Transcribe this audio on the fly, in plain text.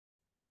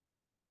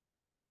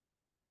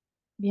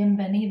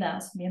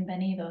Bienvenidas,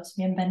 bienvenidos,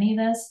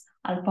 bienvenidas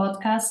al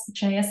podcast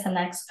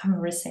JSLX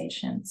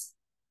Conversations.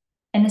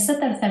 En este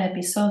tercer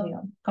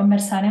episodio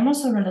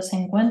conversaremos sobre los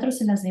encuentros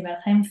y las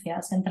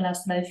divergencias entre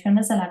las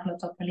tradiciones de la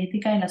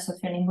glotopolítica y la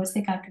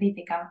sociolingüística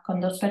crítica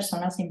con dos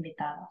personas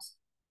invitadas.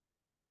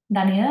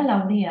 Daniela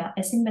Lauria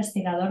es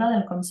investigadora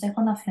del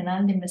Consejo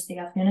Nacional de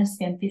Investigaciones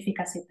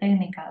Científicas y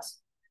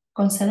Técnicas,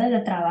 con sede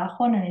de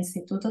trabajo en el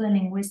Instituto de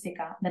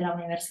Lingüística de la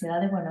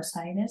Universidad de Buenos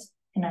Aires,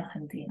 en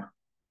Argentina.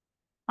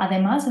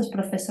 Además, es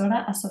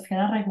profesora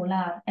asociada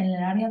regular en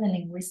el área de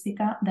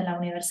lingüística de la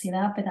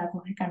Universidad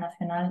Pedagógica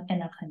Nacional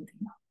en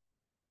Argentina.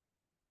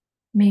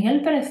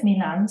 Miguel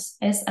Pérez-Milans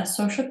es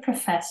Associate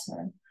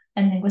Professor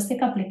en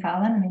Lingüística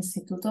Aplicada en el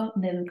Instituto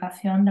de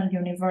Educación del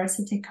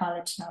University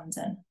College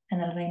London,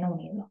 en el Reino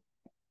Unido.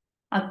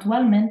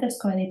 Actualmente es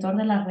coeditor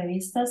de las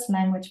revistas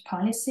Language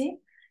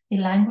Policy y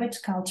Language,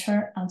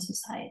 Culture and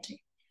Society.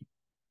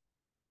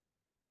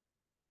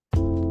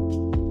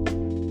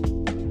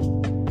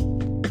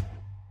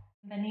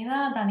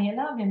 Bienvenida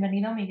Daniela,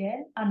 bienvenido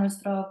Miguel a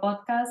nuestro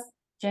podcast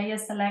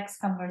JSLX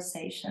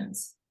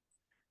Conversations.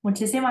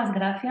 Muchísimas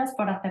gracias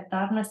por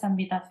aceptar nuestra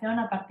invitación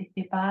a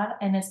participar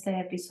en este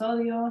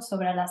episodio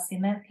sobre las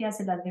sinergias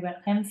y las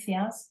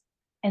divergencias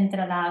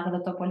entre la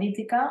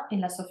glotopolítica y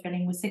la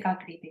sociolingüística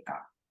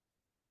crítica.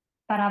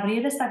 Para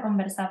abrir esta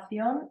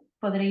conversación,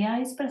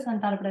 ¿podríais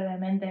presentar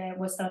brevemente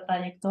vuestra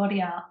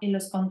trayectoria y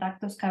los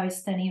contactos que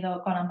habéis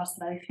tenido con ambas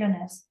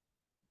tradiciones?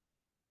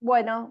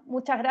 Bueno,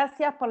 muchas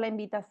gracias por la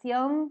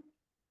invitación.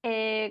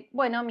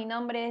 Mi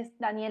nombre es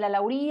Daniela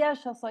Lauria,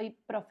 yo soy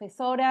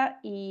profesora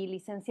y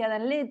licenciada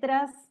en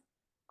letras,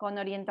 con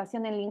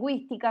orientación en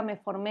lingüística. Me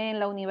formé en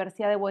la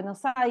Universidad de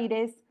Buenos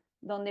Aires,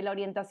 donde la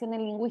orientación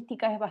en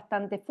lingüística es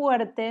bastante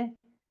fuerte.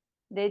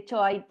 De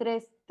hecho, hay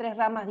tres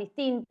ramas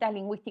distintas: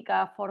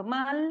 lingüística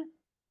formal,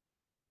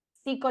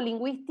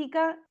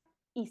 psicolingüística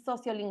y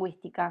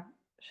sociolingüística.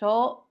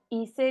 Yo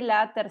hice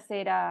la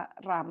tercera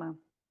rama.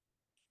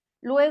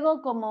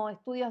 Luego, como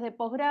estudios de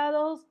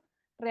posgrados,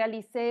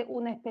 realicé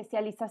una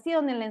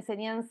especialización en la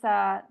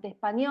enseñanza de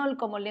español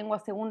como lengua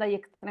segunda y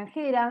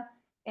extranjera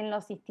en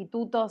los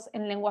institutos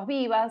en lenguas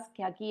vivas,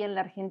 que aquí en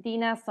la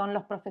Argentina son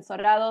los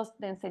profesorados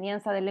de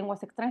enseñanza de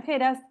lenguas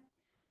extranjeras.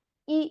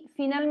 Y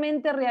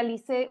finalmente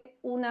realicé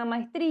una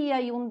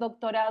maestría y un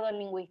doctorado en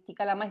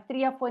lingüística. La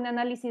maestría fue en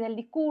análisis del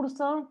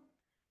discurso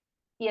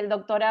y el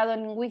doctorado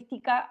en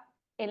lingüística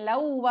en la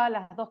UBA,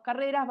 las dos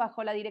carreras,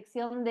 bajo la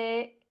dirección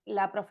de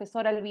la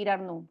profesora Elvira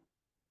Arnú.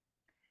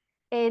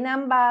 En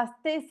ambas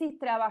tesis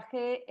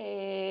trabajé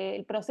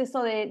el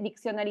proceso de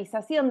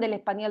diccionarización del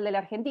español de la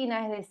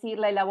Argentina, es decir,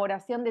 la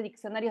elaboración de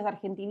diccionarios de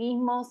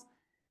argentinismos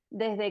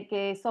desde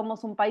que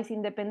somos un país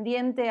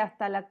independiente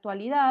hasta la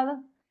actualidad.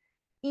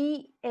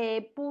 Y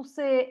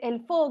puse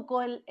el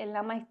foco en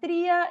la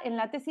maestría, en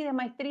la tesis de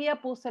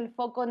maestría puse el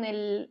foco en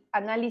el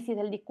análisis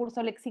del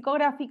discurso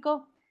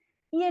lexicográfico,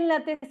 y en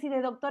la tesis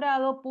de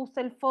doctorado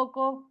puse el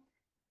foco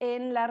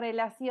en la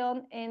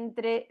relación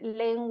entre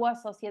lengua,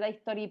 sociedad,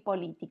 historia y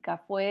política.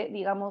 Fue,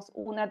 digamos,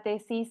 una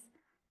tesis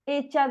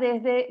hecha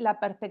desde la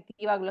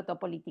perspectiva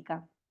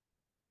glotopolítica.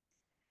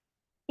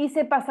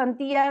 Hice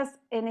pasantías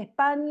en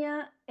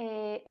España,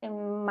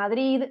 en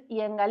Madrid y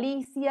en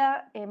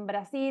Galicia, en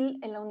Brasil,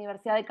 en la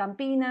Universidad de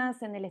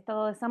Campinas, en el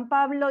estado de San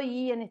Pablo,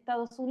 y en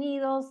Estados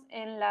Unidos,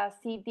 en la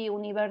City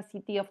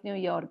University of New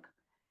York.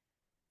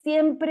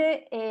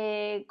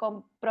 Siempre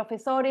con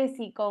profesores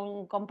y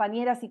con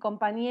compañeras y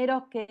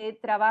compañeros que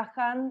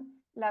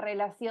trabajan la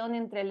relación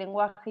entre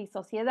lenguaje y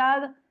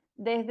sociedad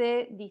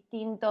desde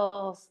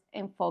distintos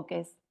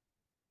enfoques,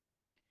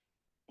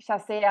 ya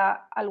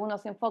sea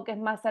algunos enfoques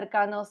más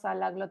cercanos a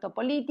la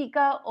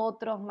glotopolítica,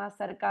 otros más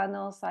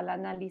cercanos al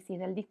análisis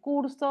del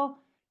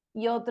discurso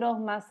y otros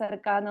más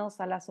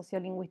cercanos a la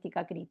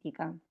sociolingüística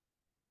crítica.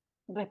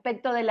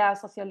 Respecto de la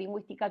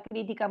sociolingüística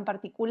crítica en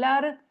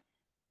particular,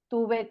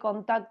 tuve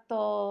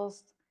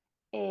contactos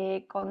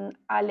con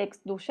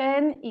Alex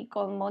Duchenne y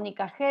con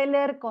Mónica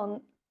Heller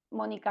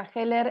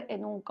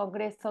en un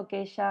congreso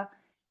que ella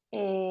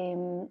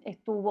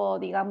estuvo,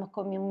 digamos,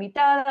 como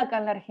invitada acá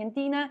en la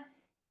Argentina,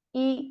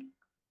 y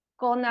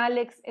con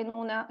Alex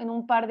en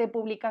un par de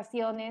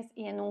publicaciones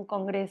y en un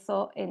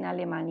congreso en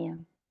Alemania.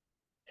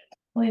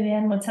 Muy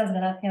bien, muchas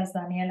gracias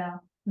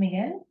Daniela.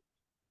 ¿Miguel?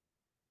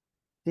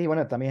 Sí,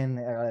 bueno, también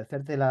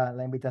agradecerte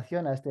la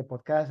invitación a este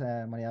podcast,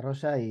 María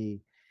Rosa,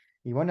 y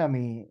bueno,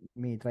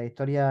 mi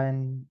trayectoria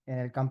en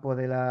el campo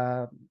de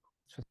la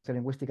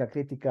sociolingüística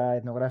crítica,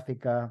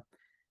 etnográfica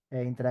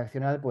e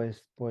interaccional,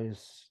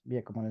 pues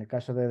bien, como en el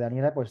caso de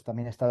Daniela, pues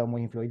también ha estado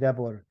muy influida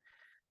por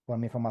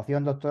mi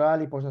formación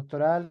doctoral y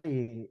postdoctoral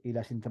y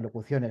las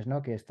interlocuciones,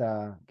 ¿no?, que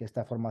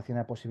esta formación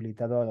ha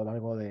posibilitado a lo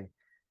largo de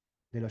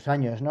los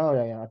años, ¿no?,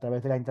 a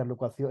través de la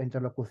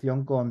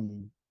interlocución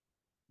con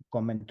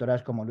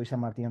mentoras como Luisa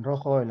Martín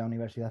Rojo en la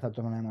Universidad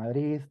Autónoma de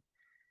Madrid,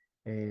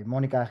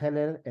 Mónica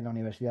Heller en la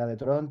Universidad de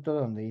Toronto,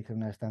 donde hice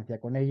una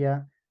estancia con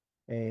ella,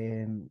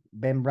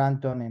 Ben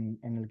Branton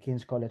en el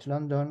King's College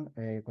London,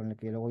 con el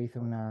que luego hice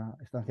una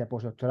estancia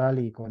postdoctoral,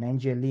 y con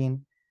Angel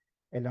Lin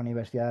en la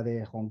Universidad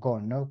de Hong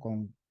Kong, ¿no?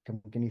 Con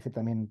quien hice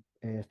también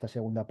esta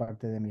segunda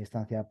parte de mi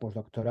estancia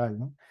postdoctoral,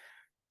 ¿no?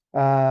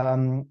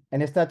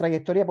 En esta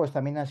trayectoria, pues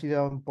también ha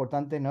sido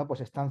importante, ¿no?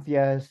 Pues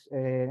estancias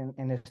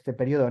en este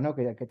periodo, ¿no?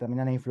 Que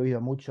también han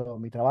influido mucho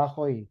mi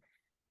trabajo y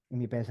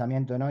mi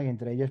pensamiento, ¿no? Y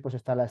entre ellos, pues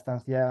está la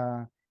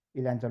estancia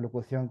y la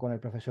interlocución con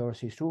el profesor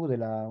Sisu de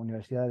la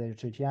Universidad de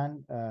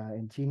Zhejiang,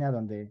 en China,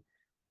 donde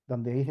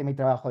hice mi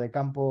trabajo de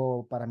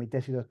campo para mi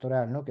tesis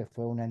doctoral, ¿no? Que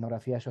fue una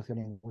etnografía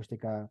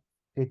sociolingüística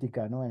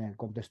crítica, ¿no? En el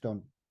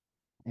contexto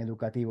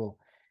educativo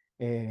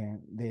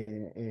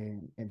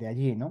de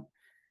allí, ¿no?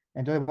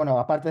 Entonces, bueno,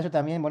 aparte de eso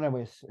también, bueno,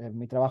 pues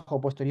mi trabajo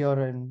posterior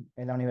en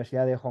la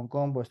Universidad de Hong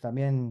Kong, pues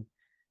también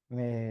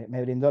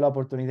me brindó la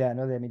oportunidad,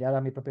 ¿no? De mirar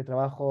a mi propio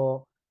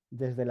trabajo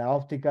desde la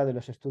óptica de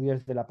los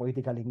estudios de la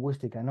política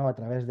lingüística, ¿no? A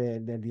través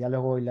del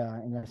diálogo en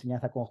la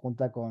enseñanza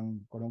conjunta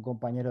con un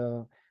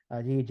compañero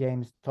allí,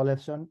 James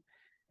Tollefson,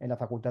 en la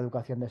Facultad de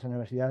Educación de esa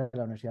universidad, de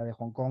la Universidad de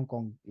Hong Kong,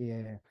 con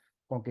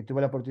que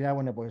tuve la oportunidad,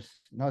 bueno,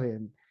 pues, ¿no?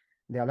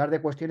 De hablar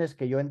de cuestiones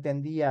que yo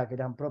entendía que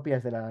eran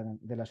propias de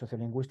la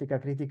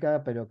sociolingüística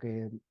crítica, pero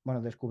que,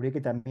 bueno, descubrí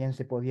que también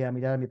se podía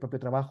mirar mi propio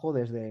trabajo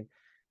desde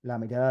la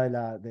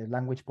mirada de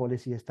Language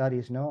Policy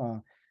Studies,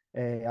 ¿no?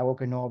 Algo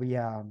que no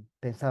había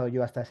pensado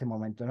yo hasta ese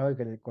momento, ¿no?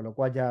 Con lo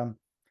cual ya,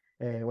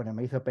 bueno,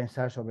 me hizo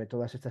pensar sobre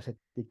todas estas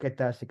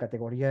etiquetas y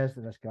categorías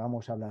de las que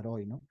vamos a hablar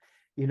hoy, ¿no?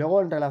 Y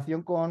luego en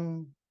relación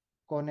con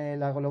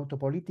la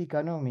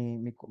glotopolítica, ¿no?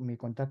 Mi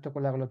contacto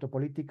con la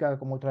glotopolítica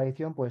como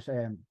tradición, pues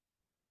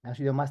ha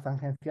sido más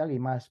tangencial y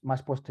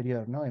más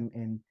posterior, ¿no?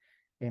 En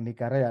mi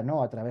carrera,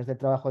 ¿no? A través del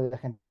trabajo de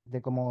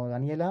gente como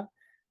Daniela,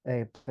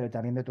 pero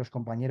también de otros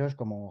compañeros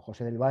como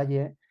José del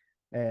Valle,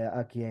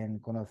 a quien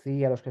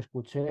conocí, a los que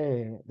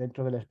escuché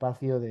dentro del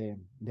espacio de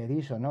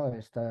DISO, ¿no?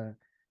 Esta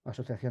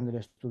Asociación del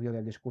Estudio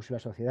del Discurso y la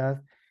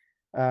Sociedad,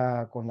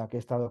 con la que he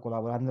estado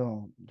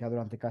colaborando ya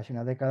durante casi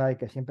una década y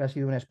que siempre ha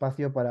sido un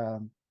espacio para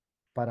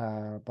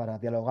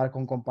dialogar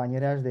con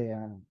compañeras de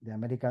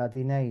América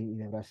Latina y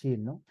de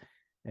Brasil, ¿no?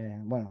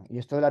 Bueno, y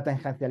esto de la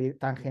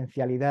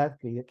tangencialidad,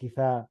 que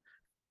quizá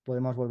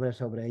podemos volver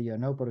sobre ello,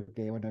 ¿no?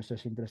 Porque, bueno, eso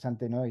es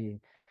interesante, ¿no?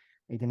 Y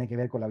tiene que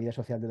ver con la vida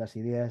social de las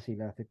ideas y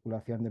la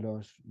circulación de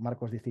los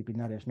marcos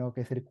disciplinares, ¿no?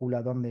 ¿Qué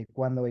circula, dónde,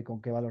 cuándo y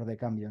con qué valor de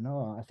cambio,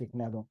 ¿no?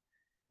 Asignado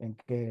en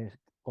qué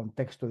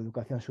contexto de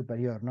educación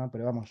superior, ¿no?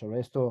 Pero vamos, sobre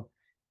esto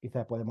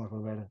quizá podemos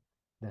volver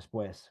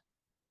después.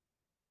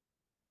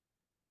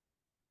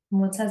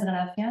 Muchas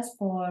gracias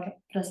por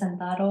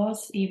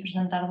presentaros y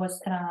presentar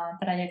vuestra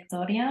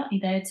trayectoria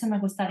y de hecho me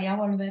gustaría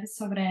volver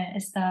sobre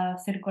esta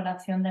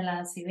circulación de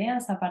las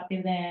ideas a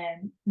partir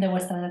de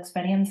vuestras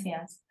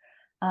experiencias.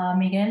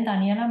 Miguel,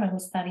 Daniela, me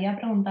gustaría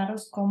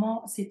preguntaros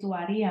cómo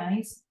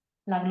situaríais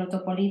la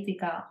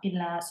glotopolítica y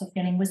la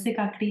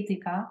sociolingüística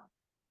crítica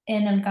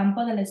en el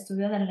campo del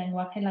estudio del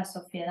lenguaje y la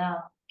sociedad,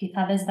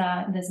 quizá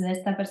desde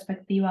esta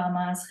perspectiva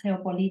más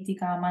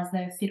geopolítica, más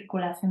de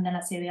circulación de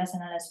las ideas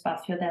en el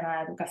espacio de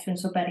la educación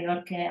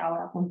superior que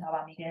ahora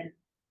apuntaba Miguel.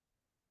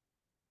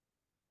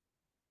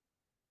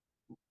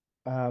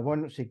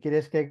 Bueno, si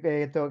quieres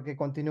que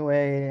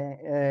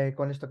continúe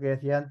con esto que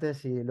decía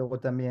antes y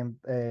luego también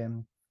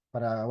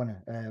para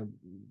bueno,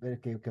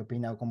 ver qué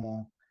opina o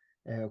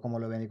cómo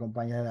lo ve mi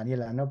compañera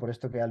Daniela, ¿no? Por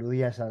esto que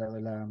aludías a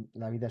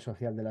la vida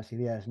social de las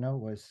ideas, ¿no?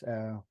 Pues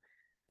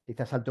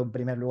quizás salto en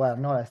primer lugar,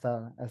 ¿no? A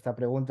esta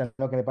pregunta,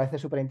 lo que me parece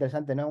súper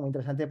interesante, ¿no? Muy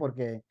interesante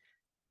porque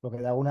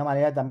de alguna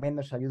manera también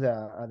nos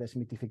ayuda a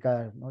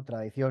desmitificar, ¿no?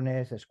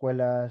 Tradiciones,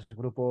 escuelas,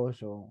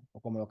 grupos o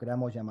como lo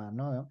queramos llamar,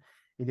 ¿no?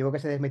 Y digo que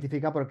se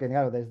desmitifica porque,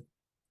 claro,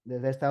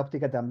 desde esta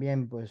óptica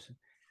también pues,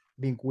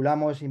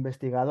 vinculamos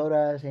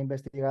investigadoras e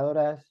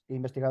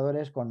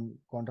investigadores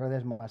con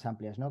redes más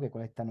amplias, ¿no? Que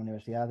conectan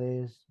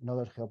universidades,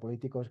 nodos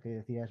geopolíticos, que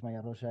decías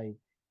María Rosa,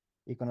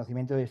 y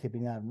conocimiento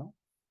disciplinar, ¿no?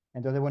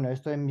 Entonces, bueno,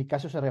 esto en mi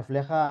caso se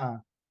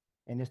refleja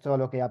en esto a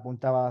lo que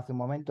apuntaba hace un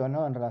momento,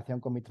 ¿no? En relación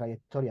con mi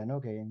trayectoria, ¿no?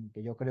 Que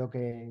yo creo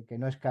que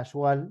no es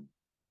casual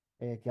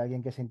que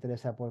alguien que se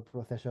interesa por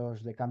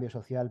procesos de cambio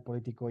social,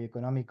 político y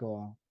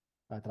económico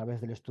a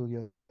través del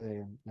estudio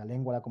de la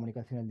lengua, la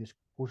comunicación y el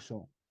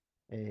discurso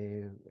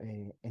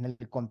en el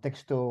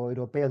contexto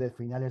europeo de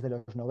finales de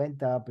los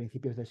 90,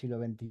 principios del siglo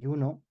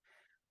XXI,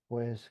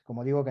 pues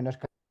como digo, que no es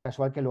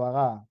casual que lo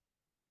haga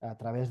a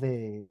través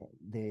de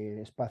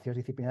espacios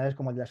disciplinares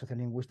como el de la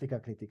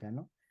sociolingüística crítica,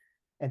 ¿no?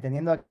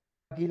 Entendiendo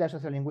aquí la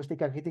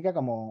sociolingüística crítica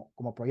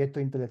como proyecto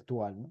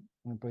intelectual, ¿no?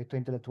 Un proyecto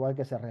intelectual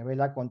que se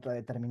revela contra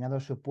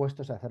determinados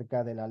supuestos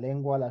acerca de la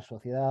lengua, la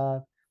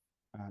sociedad,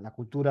 la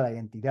cultura, la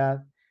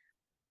identidad,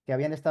 que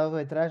habían estado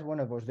detrás,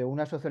 bueno, pues de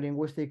una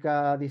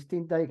sociolingüística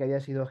distinta y que había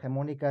sido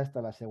hegemónica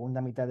hasta la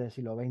segunda mitad del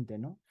siglo XX,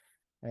 ¿no?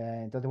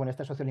 Entonces, bueno,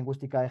 esta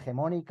sociolingüística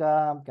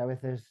hegemónica, que a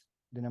veces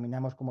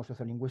denominamos como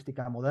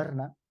sociolingüística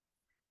moderna,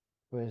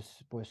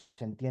 pues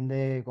se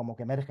entiende como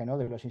que emerge, ¿no?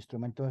 De los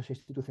instrumentos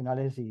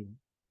institucionales y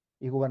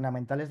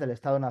gubernamentales del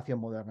Estado-nación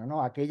moderno,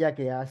 ¿no? Aquella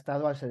que ha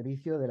estado al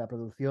servicio de la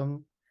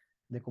producción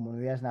de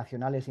comunidades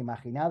nacionales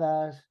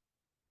imaginadas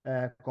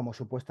como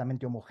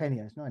supuestamente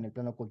homogéneas, ¿no? En el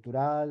plano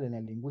cultural, en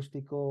el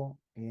lingüístico,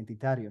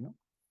 identitario, ¿no?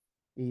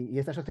 Y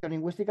esta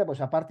sociolingüística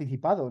pues, ha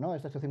participado, ¿no?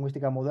 Esta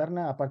sociolingüística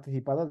moderna ha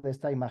participado de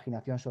esta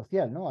imaginación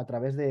social, ¿no? A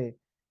través de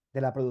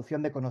la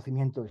producción de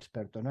conocimiento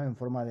experto, ¿no? En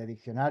forma de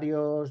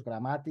diccionarios,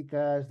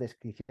 gramáticas,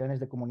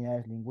 descripciones de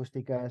comunidades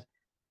lingüísticas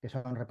que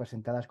son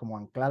representadas como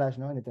ancladas,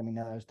 ¿no? En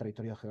determinados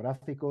territorios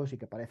geográficos y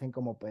que parecen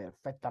como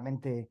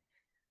perfectamente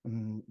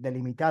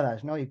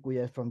delimitadas, ¿no? Y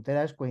cuyas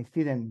fronteras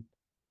coinciden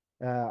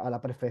a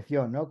la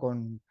perfección, ¿no?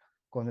 Con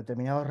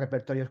determinados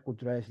repertorios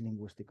culturales y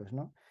lingüísticos,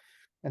 ¿no?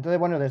 Entonces,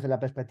 bueno, desde la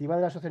perspectiva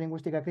de la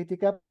sociolingüística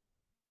crítica,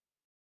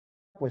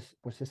 pues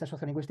esa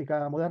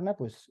sociolingüística moderna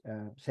pues,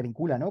 se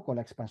vincula, ¿no? Con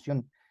la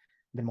expansión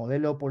del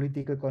modelo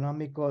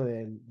político-económico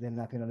del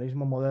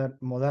nacionalismo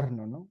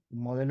moderno, ¿no? Un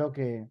modelo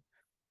que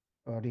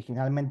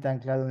originalmente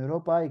anclado en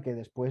Europa y que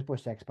después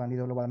pues, se ha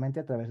expandido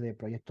globalmente a través de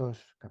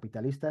proyectos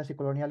capitalistas y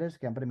coloniales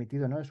que han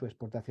permitido, ¿no? Su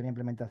exportación e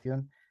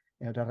implementación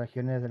en otras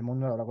regiones del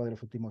mundo a lo largo de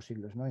los últimos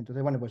siglos, ¿no?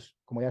 Entonces, bueno, pues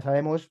como ya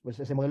sabemos, pues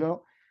ese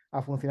modelo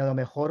ha funcionado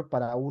mejor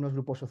para unos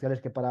grupos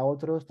sociales que para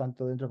otros,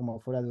 tanto dentro como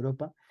fuera de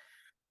Europa.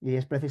 Y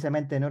es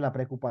precisamente, ¿no? La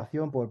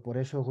preocupación por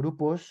esos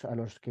grupos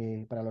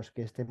para los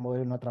que este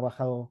modelo no ha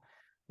trabajado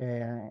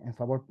en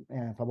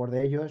favor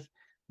de ellos,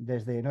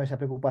 desde, ¿no? Esa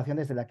preocupación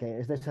es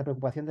de esa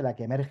preocupación de la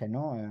que emerge,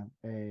 ¿no?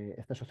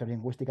 Esta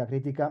sociolingüística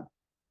crítica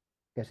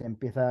que se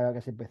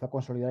empezó a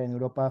consolidar en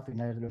Europa a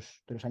finales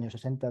de los años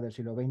 60 del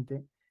siglo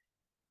XX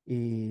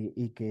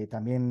y que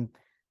también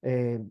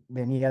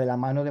venía de la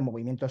mano de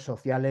movimientos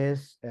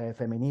sociales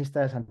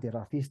feministas,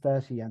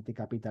 antirracistas y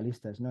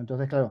anticapitalistas, ¿no?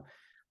 Entonces, claro,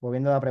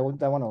 volviendo a la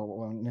pregunta,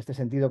 bueno, en este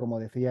sentido, como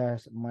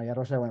decías, María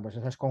Rosa, bueno, pues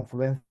esas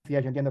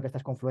confluencias, yo entiendo que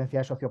estas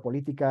confluencias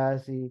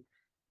sociopolíticas y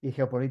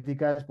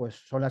geopolíticas, pues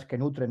son las que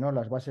nutren, ¿no?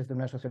 Las bases de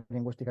una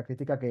sociolingüística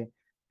crítica que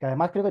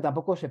además creo que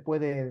tampoco se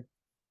puede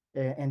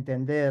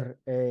entender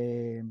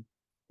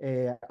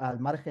al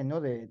margen, ¿no?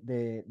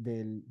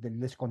 Del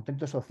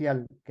descontento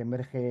social que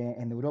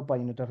emerge en Europa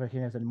y en otras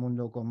regiones del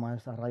mundo con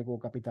más arraigo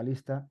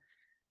capitalista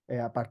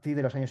a partir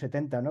de los años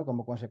 70, ¿no?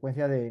 Como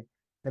consecuencia de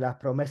las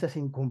promesas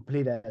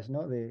incumplidas,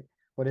 ¿no?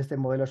 Por este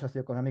modelo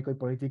socioeconómico y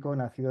político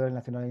nacido del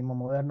nacionalismo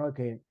moderno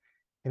que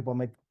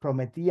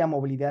prometía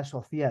movilidad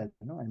social,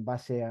 ¿no? En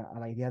base a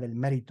la idea del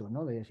mérito,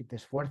 ¿no? De si te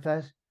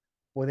esfuerzas,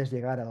 puedes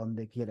llegar a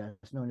donde quieras,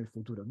 ¿no? En el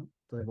futuro, ¿no?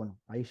 Entonces, bueno,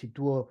 ahí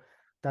sitúo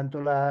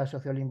tanto la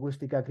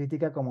sociolingüística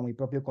crítica como mi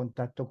propio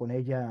contacto con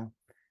ella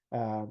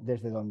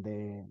desde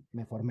donde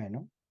me formé,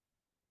 ¿no?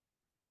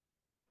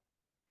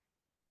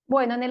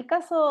 Bueno, en el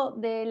caso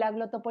de la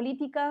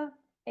glotopolítica,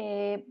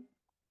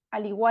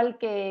 al igual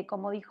que,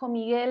 como dijo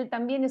Miguel,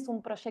 también es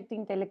un proyecto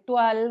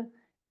intelectual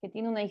que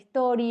tiene una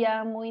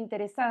historia muy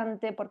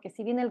interesante, porque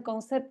si bien el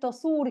concepto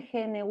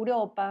surge en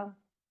Europa,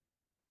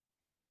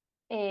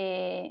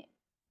 y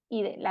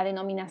la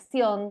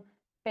denominación,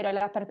 pero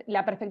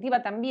la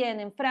perspectiva también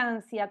en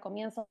Francia,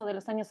 comienzos de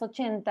los años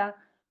 80,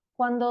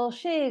 cuando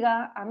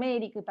llega a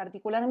América y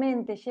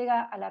particularmente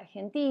llega a la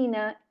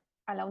Argentina,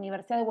 a la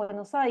Universidad de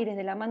Buenos Aires,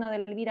 de la mano de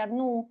Elvira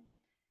Arnoux,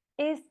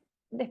 es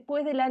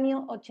después del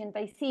año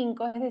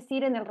 85, es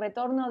decir, en el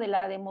retorno de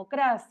la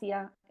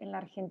democracia en la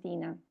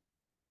Argentina.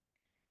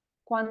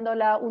 Cuando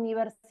la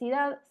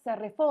universidad se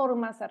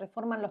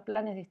reforman los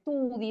planes de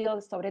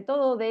estudio, sobre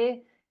todo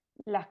de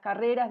las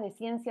carreras de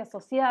ciencias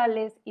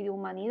sociales y de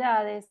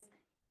humanidades,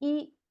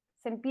 y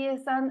se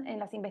empiezan en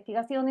las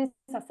investigaciones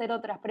a hacer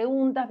otras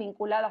preguntas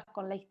vinculadas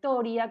con la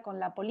historia, con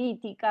la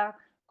política,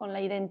 con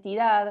la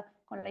identidad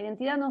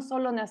no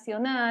solo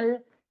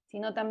nacional,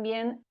 sino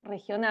también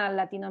regional,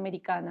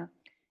 latinoamericana.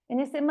 En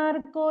ese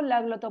marco,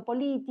 la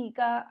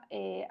glotopolítica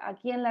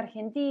aquí en la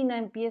Argentina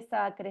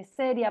empieza a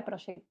crecer y a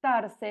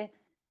proyectarse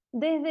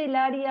desde el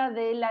área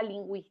de la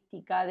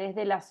lingüística,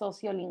 desde la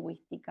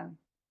sociolingüística,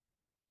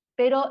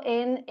 pero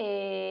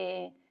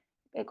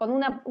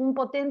con un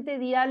potente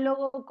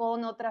diálogo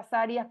con otras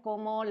áreas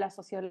como la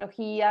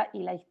sociología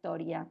y la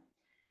historia.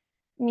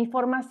 Mi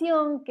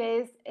formación, que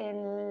es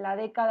en la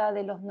década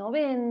de los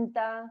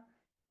 90,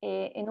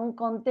 en un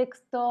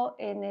contexto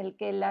en el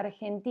que la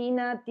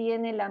Argentina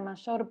tiene la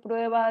mayor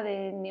prueba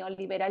de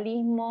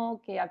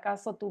neoliberalismo que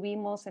acaso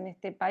tuvimos en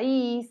este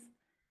país,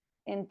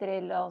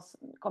 entre los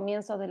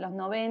comienzos de los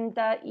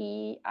 90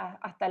 y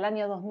hasta el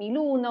año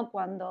 2001,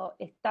 cuando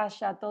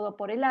estalla todo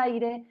por el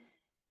aire.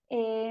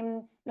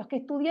 Los que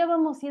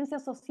estudiábamos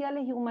ciencias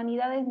sociales y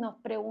humanidades nos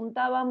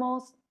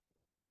preguntábamos,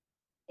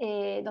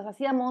 nos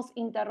hacíamos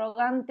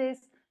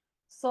interrogantes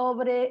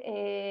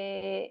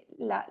sobre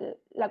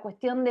la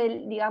cuestión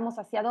de, digamos,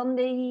 hacia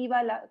dónde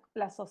iba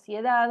la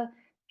sociedad,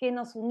 qué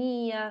nos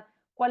unía,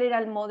 cuál era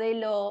el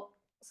modelo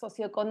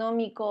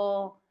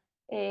socioeconómico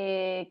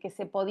que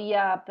se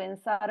podía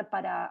pensar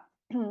para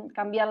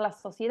cambiar la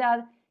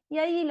sociedad. Y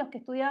ahí los que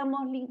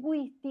estudiábamos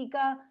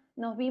lingüística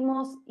nos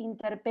vimos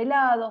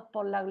interpelados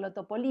por la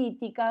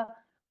glotopolítica,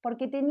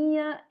 porque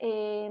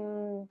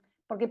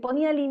porque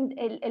ponía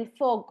el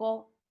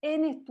foco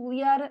en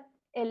estudiar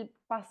el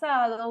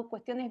pasado,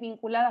 cuestiones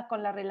vinculadas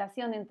con la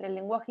relación entre el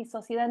lenguaje y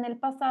sociedad en el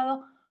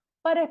pasado,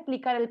 para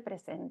explicar el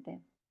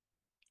presente.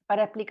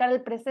 Para explicar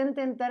el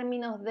presente en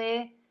términos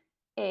de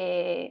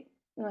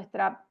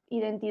nuestra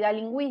identidad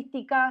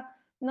lingüística,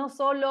 no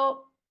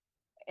solo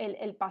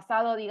el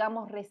pasado,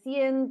 digamos,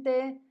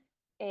 reciente,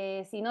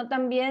 sino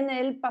también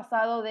el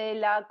pasado de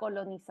la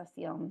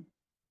colonización.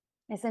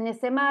 Es en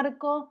ese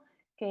marco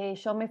que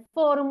yo me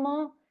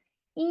formo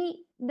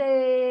y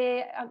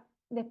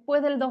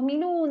después del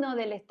 2001,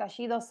 del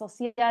estallido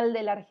social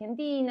de la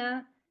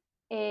Argentina,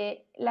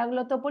 la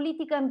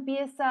glotopolítica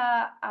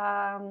empieza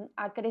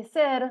a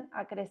crecer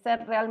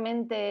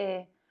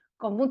realmente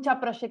con mucha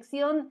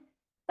proyección,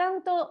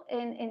 tanto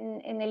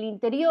en el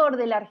interior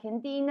de la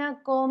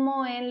Argentina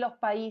como en los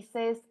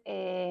países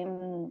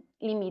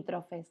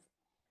limítrofes.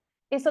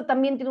 Eso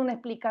también tiene una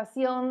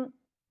explicación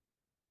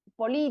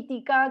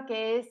política,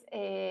 que es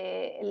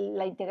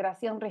la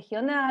integración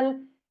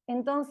regional.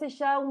 Entonces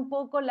ya un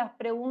poco las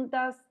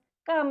preguntas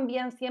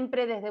cambian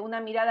siempre desde una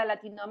mirada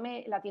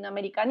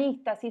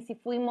latinoamericanista, ¿sí? Si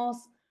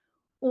fuimos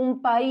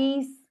un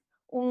país,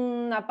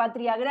 una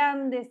patria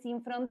grande,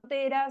 sin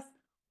fronteras,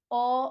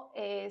 o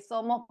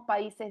somos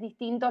países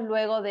distintos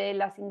luego de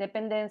las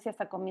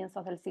independencias a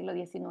comienzos del siglo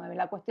XIX.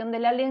 La cuestión de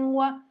la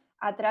lengua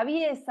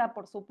atraviesa,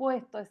 por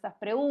supuesto, esas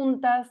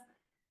preguntas,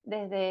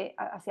 desde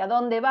hacia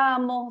dónde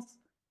vamos,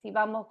 si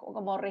vamos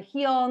como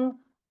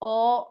región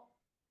o,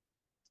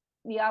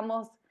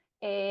 digamos,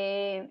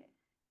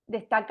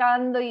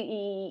 destacando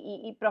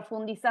y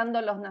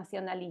profundizando los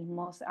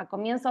nacionalismos. A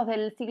comienzos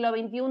del siglo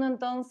XXI,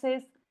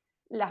 entonces,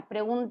 las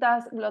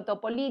preguntas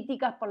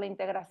glotopolíticas por la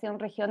integración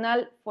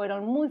regional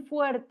fueron muy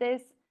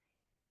fuertes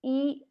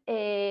y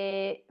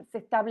se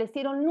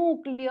establecieron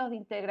núcleos de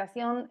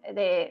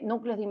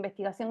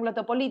investigación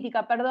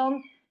glotopolítica,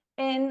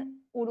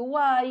 en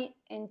Uruguay,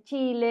 en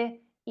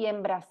Chile y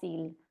en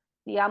Brasil,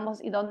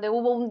 digamos, y donde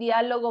hubo un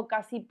diálogo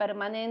casi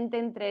permanente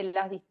entre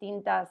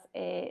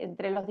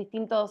entre los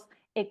distintos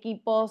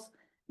equipos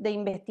de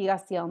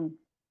investigación.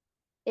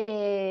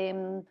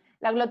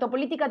 La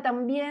glotopolítica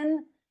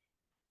también,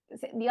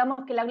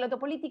 digamos que la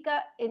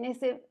glotopolítica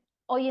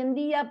hoy en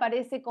día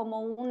aparece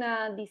como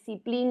una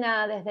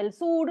disciplina desde el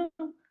sur,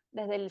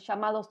 desde el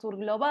llamado sur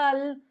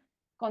global,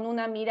 con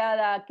una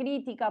mirada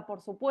crítica,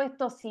 por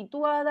supuesto,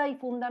 situada y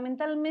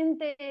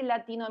fundamentalmente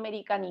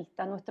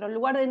latinoamericanista. Nuestro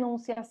lugar de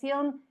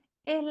enunciación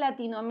es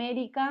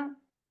Latinoamérica,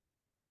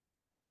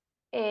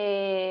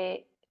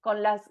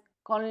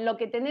 con lo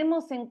que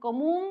tenemos en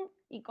común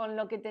y con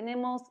lo que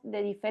tenemos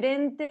de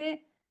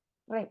diferente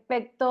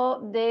respecto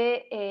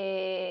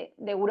de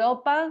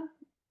Europa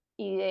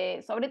y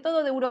sobre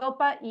todo de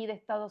Europa y de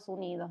Estados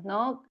Unidos,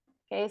 ¿no?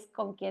 Que es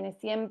con quienes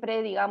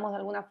siempre, digamos, de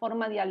alguna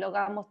forma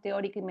dialogamos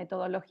teórica y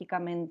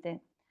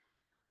metodológicamente.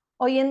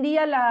 Hoy en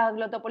día la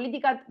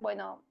glotopolítica,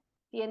 bueno,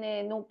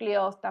 tiene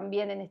núcleos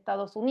también en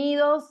Estados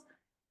Unidos,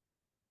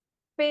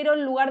 pero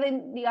en lugar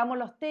de, digamos,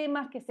 los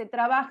temas que se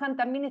trabajan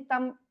también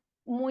están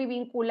muy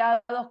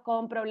vinculados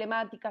con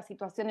problemáticas,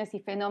 situaciones y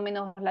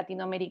fenómenos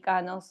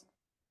latinoamericanos.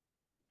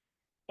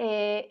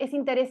 Es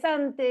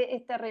interesante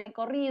este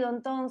recorrido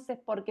entonces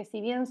porque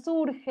si bien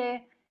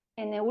surge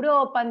en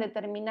Europa en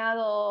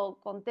determinado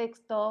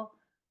contexto,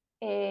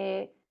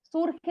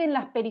 surge en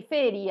las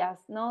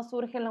periferias, ¿no?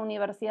 Surge en la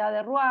Universidad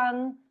de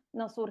Rouen,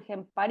 no surge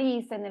en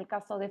París, en el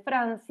caso de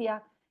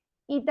Francia,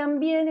 y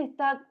también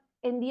está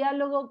en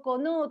diálogo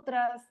con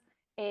otras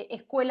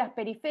escuelas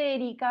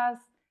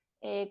periféricas,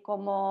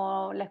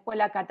 como la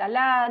escuela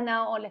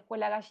catalana o la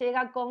escuela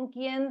gallega, con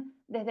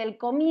quien desde el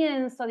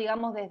comienzo,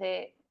 digamos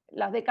desde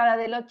las décadas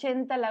del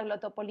 80, la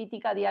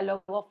glotopolítica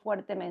dialogó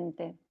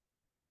fuertemente.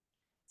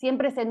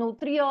 Siempre se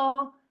nutrió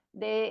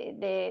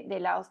de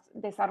los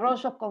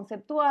desarrollos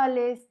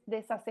conceptuales de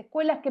esas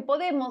escuelas que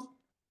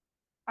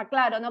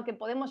aclaro, ¿no? Que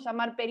podemos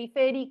llamar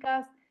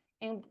periféricas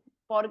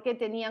porque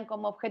tenían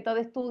como objeto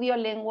de estudio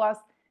lenguas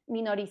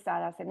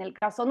minorizadas. En el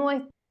caso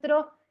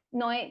nuestro,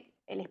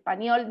 el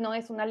español no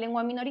es una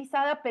lengua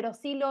minorizada, pero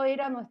sí lo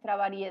era nuestra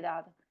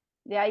variedad.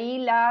 De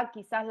ahí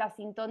quizás la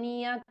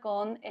sintonía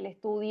con el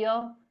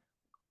estudio,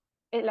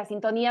 la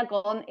sintonía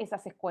con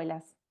esas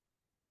escuelas.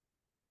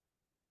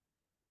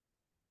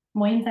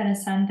 Muy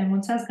interesante.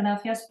 Muchas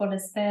gracias por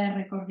este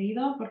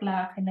recorrido, por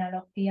la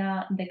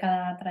genealogía de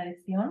cada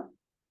tradición.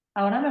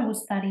 Ahora me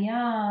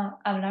gustaría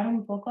hablar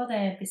un poco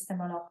de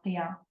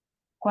epistemología.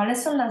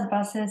 ¿Cuáles son las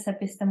bases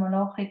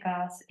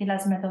epistemológicas y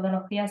las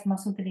metodologías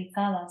más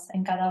utilizadas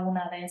en cada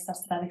una de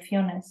estas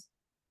tradiciones?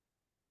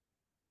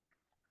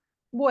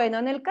 Bueno,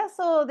 en el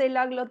caso de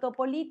la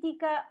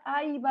glotopolítica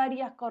hay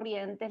varias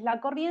corrientes. La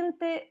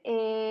corriente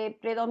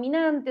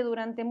predominante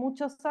durante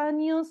muchos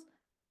años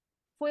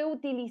fue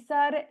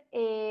utilizar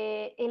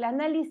el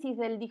análisis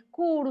del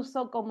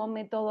discurso como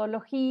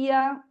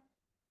metodología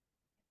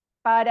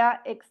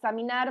para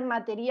examinar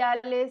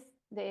materiales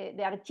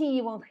de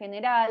archivo en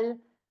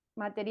general,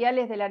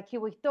 materiales del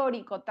archivo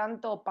histórico,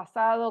 tanto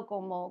pasado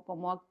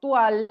como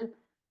actual,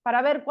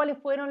 para ver cuáles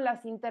fueron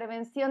las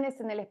intervenciones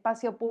en el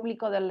espacio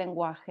público del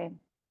lenguaje.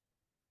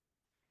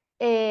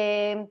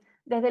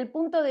 Desde el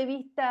punto de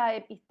vista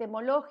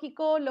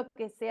epistemológico, lo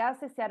que se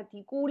hace, se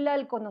articula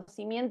el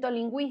conocimiento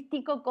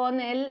lingüístico con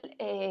el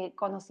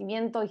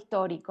conocimiento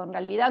histórico. En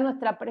realidad,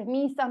 nuestras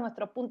premisas,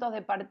 nuestros puntos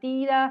de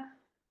partida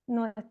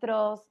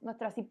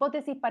nuestras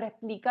hipótesis para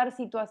explicar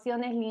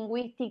situaciones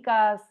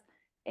lingüísticas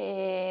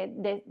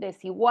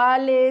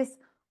desiguales,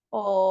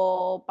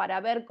 o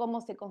para ver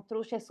cómo se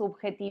construye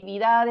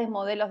subjetividades,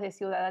 modelos de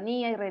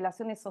ciudadanía y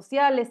relaciones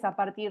sociales a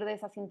partir de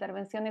esas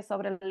intervenciones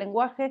sobre el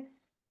lenguaje,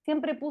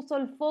 siempre puso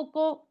el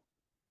foco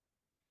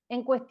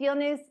en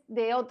cuestiones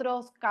de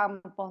otros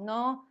campos,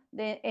 ¿no?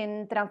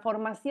 En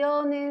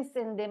transformaciones,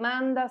 en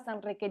demandas,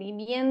 en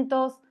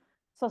requerimientos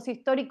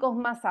sociohistóricos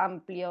más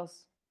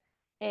amplios,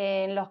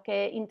 en los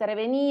que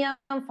intervenían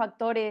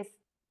factores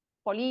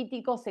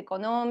políticos,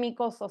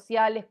 económicos,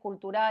 sociales,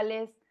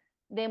 culturales,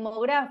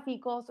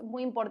 demográficos.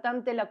 Muy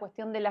importante la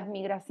cuestión de las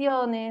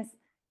migraciones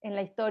en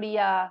la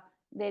historia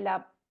de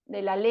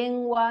la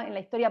lengua, en la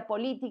historia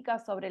política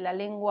sobre la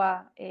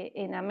lengua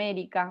en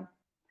América.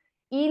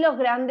 Y los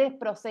grandes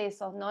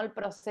procesos, ¿no? El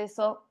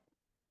proceso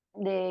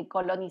de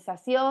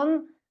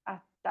colonización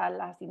hasta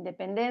las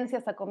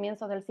independencias a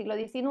comienzos del siglo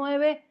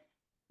XIX,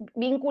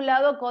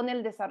 vinculado con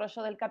el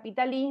desarrollo del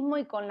capitalismo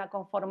y con la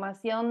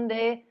conformación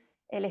del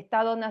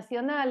Estado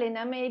Nacional en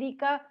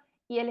América,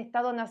 y el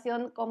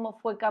Estado-Nación cómo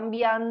fue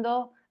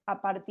cambiando a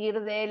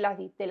partir de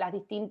las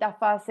distintas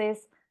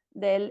fases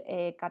del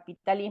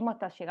capitalismo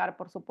hasta llegar,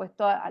 por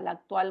supuesto, al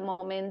actual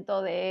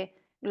momento de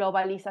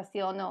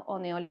globalización o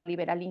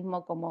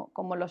neoliberalismo,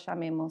 como lo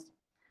llamemos.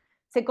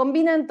 Se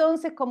combina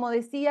entonces, como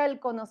decía, el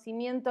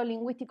conocimiento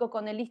lingüístico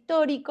con el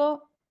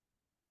histórico.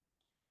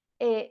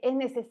 Es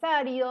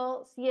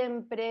necesario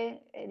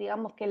siempre,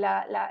 digamos que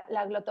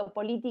la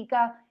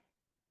glotopolítica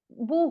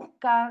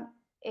busca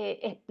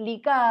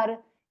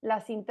explicar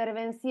las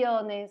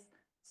intervenciones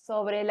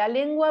sobre la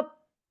lengua,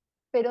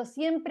 pero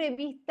siempre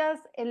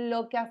vistas en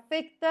lo que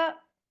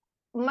afecta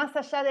más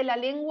allá de la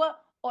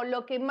lengua, o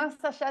lo que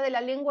más allá de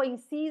la lengua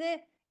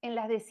incide en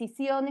las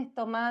decisiones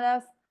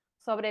tomadas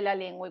sobre la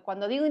lengua. Y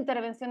cuando digo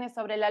intervenciones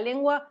sobre la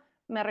lengua,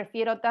 me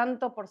refiero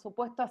tanto, por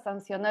supuesto, a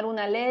sancionar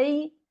una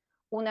ley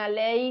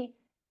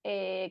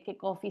que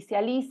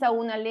cooficializa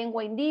una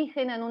lengua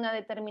indígena en una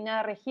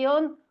determinada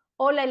región,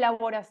 o la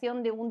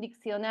elaboración de un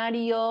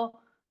diccionario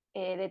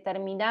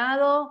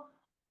determinado,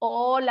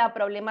 o la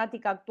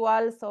problemática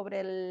actual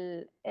sobre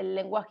el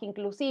lenguaje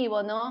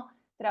inclusivo, ¿no?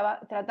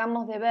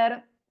 Tratamos de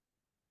ver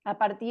a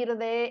partir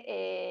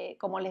de,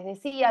 como les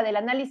decía, del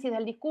análisis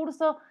del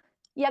discurso.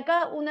 Y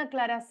acá una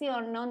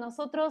aclaración, ¿no?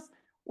 Nosotros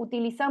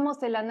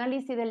utilizamos el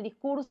análisis del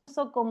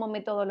discurso como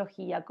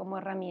metodología, como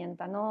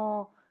herramienta.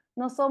 No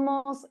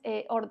somos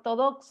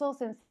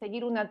ortodoxos en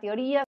seguir una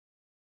teoría. En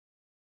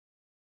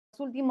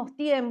los últimos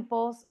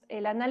tiempos,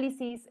 el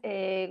análisis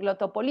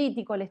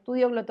glotopolítico, el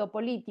estudio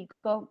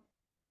glotopolítico,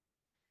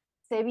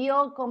 se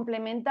vio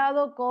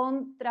complementado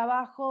con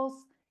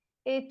trabajos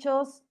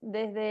hechos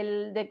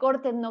desde de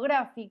corte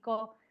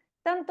etnográfico,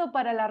 tanto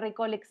para la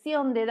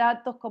recolección de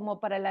datos como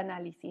para el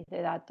análisis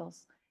de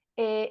datos.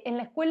 En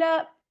la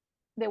Escuela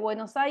de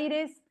Buenos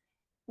Aires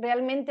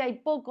realmente hay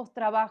pocos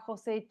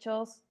trabajos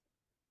hechos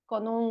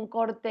con un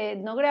corte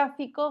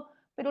etnográfico,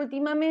 pero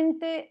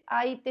últimamente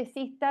hay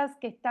tesistas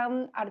que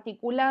están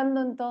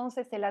articulando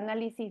entonces el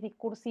análisis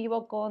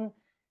discursivo con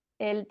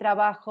el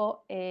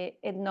trabajo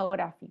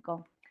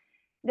etnográfico.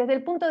 Desde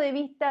el punto de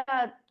vista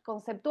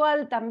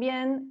conceptual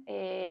también,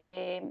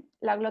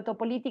 la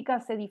glotopolítica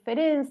se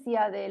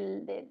diferencia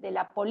de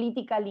la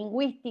política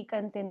lingüística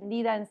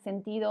entendida en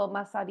sentido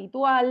más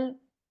habitual,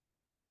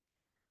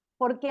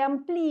 porque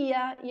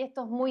amplía, y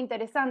esto es muy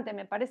interesante,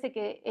 me parece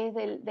que es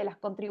de las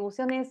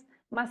contribuciones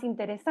más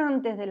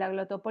interesantes de la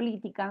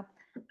glotopolítica,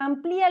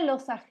 amplía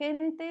los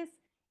agentes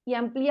y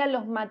amplía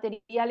los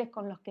materiales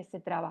con los que se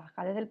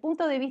trabaja. Desde el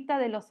punto de vista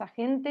de los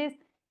agentes,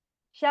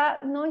 ya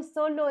no es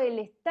solo el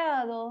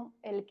Estado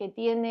el que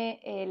tiene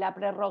la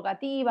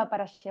prerrogativa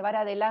para llevar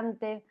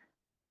adelante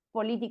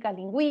políticas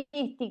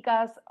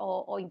lingüísticas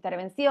o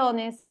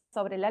intervenciones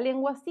sobre la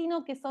lengua,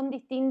 sino que son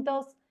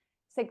distintos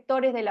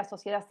sectores de la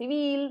sociedad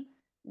civil,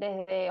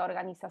 desde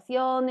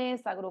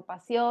organizaciones,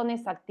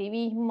 agrupaciones,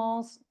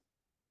 activismos,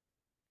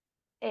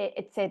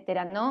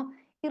 etcétera, ¿no?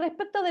 Y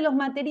respecto de los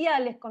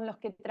materiales con los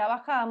que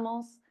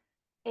trabajamos,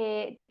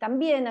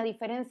 también, a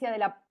diferencia de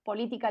la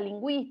política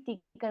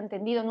lingüística,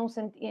 entendido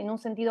en un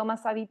sentido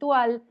más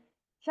habitual,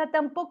 ya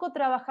tampoco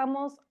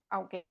trabajamos,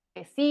 aunque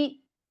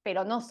sí,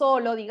 pero no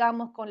solo,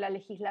 digamos, con la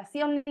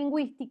legislación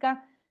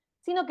lingüística,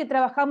 sino que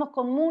trabajamos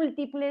con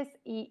múltiples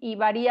y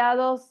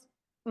variados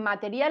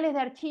materiales de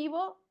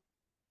archivo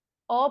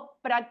o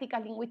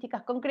prácticas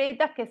lingüísticas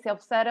concretas que se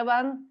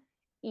observan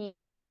y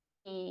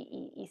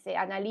se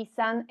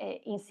analizan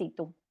in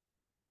situ.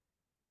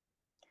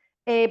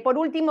 Por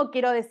último,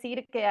 quiero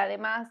decir que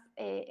además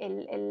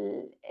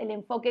el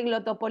enfoque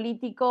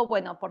glotopolítico,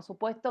 bueno, por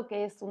supuesto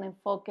que es un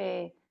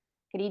enfoque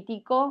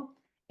crítico,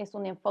 es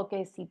un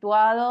enfoque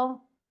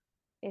situado,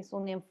 es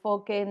un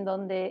enfoque en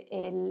donde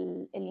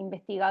el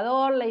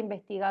investigador, la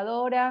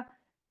investigadora,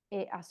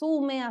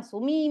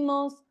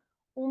 asumimos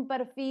un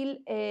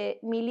perfil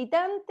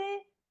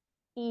militante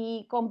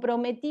y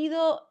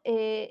comprometido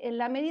en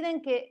la medida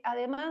en que,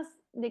 además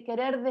de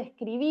querer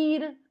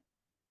describir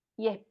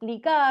y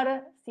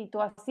explicar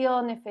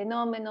situaciones,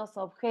 fenómenos,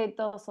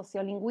 objetos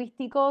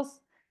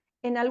sociolingüísticos.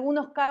 En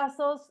algunos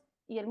casos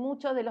y en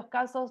muchos de los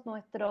casos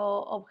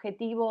nuestro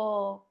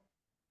objetivo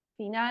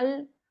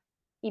final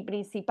y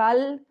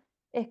principal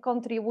es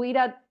contribuir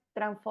a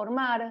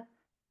transformar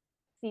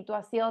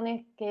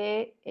situaciones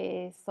que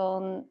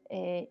son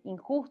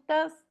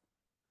injustas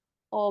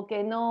o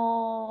que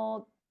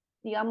no,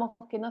 digamos,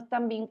 que no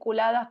están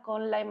vinculadas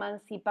con la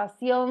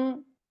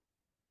emancipación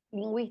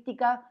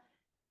lingüística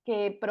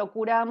que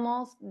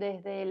procuramos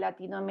desde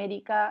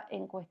Latinoamérica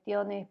en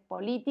cuestiones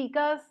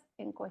políticas,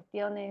 en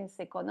cuestiones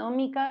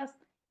económicas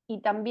y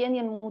también y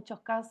en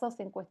muchos casos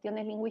en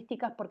cuestiones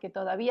lingüísticas, porque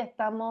todavía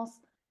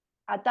estamos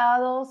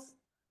atados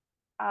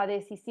a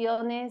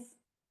decisiones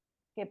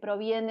que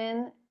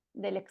provienen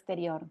del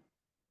exterior.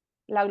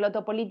 La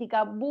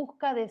glotopolítica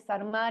busca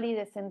desarmar y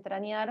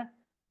desentrañar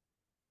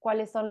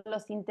cuáles son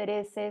los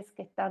intereses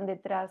que están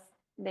detrás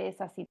de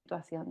esas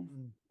situaciones.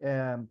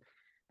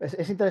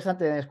 Es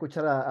interesante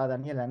escuchar a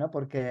Daniela, ¿no?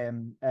 Porque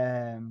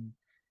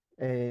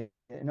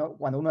 ¿no?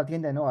 Cuando uno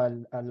atiende, ¿no?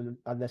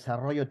 al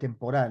desarrollo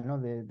temporal, ¿no?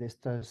 de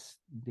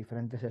estos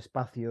diferentes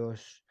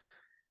espacios,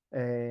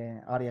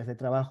 áreas de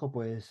trabajo,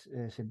 pues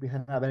se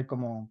empiezan a ver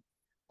como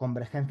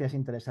convergencias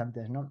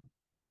interesantes, ¿no?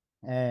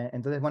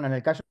 Entonces, bueno, en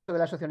el caso de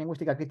la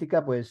sociolingüística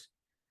crítica, pues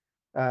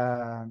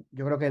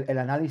yo creo que el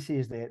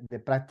análisis de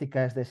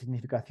prácticas de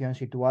significación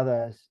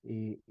situadas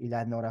y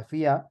la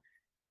etnografía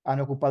han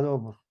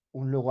ocupado pues,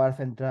 un lugar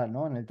central,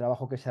 ¿no? En el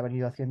trabajo que se ha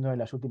venido haciendo en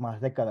las últimas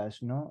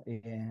décadas, ¿no?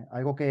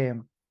 Algo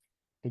que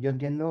yo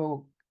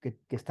entiendo que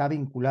está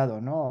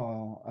vinculado,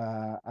 ¿no?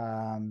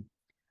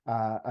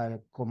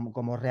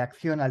 Como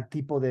reacción al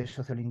tipo de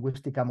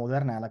sociolingüística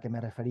moderna a la que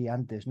me refería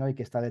antes, ¿no? Y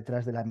que está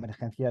detrás de la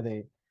emergencia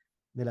de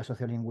la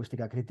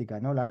sociolingüística crítica,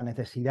 ¿no? La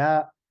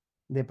necesidad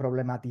de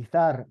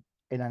problematizar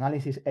el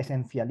análisis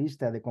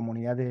esencialista de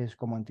comunidades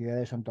como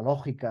entidades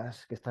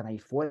ontológicas que están ahí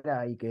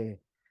fuera y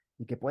que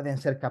pueden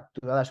ser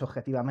capturadas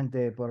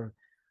objetivamente por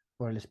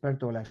el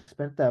experto o la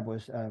experta,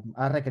 pues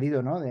ha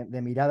requerido, ¿no?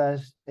 de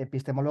miradas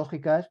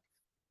epistemológicas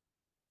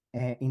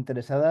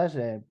interesadas,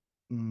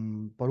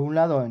 por un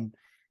lado,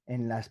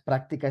 en las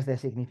prácticas de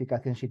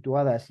significación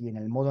situadas y en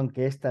el modo en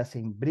que éstas se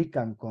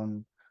imbrican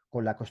con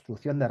la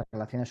construcción de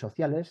relaciones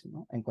sociales,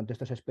 ¿no? En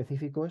contextos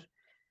específicos,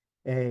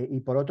 y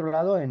por otro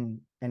lado,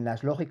 en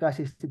las lógicas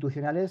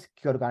institucionales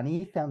que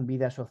organizan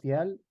vida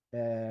social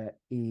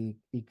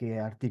y que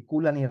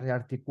articulan y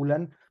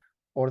rearticulan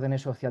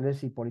órdenes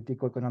sociales y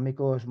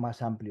político-económicos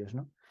más amplios,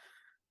 ¿no?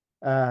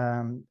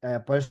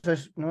 Por eso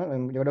es,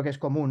 ¿no? Yo creo que es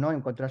común, ¿no?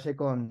 Encontrarse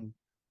con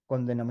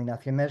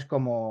denominaciones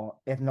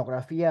como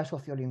etnografía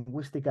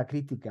sociolingüística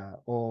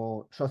crítica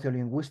o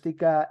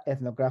sociolingüística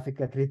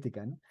etnográfica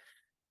crítica, ¿no?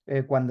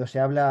 Cuando se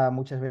habla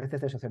muchas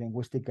veces de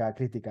sociolingüística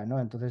crítica, ¿no?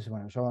 Entonces,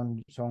 bueno,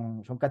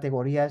 son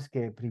categorías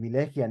que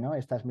privilegian, ¿no?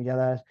 Estas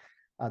miradas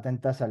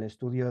atentas al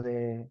estudio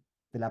de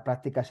la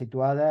práctica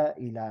situada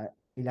y la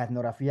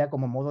etnografía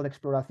como modo de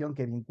exploración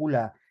que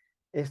vincula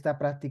esta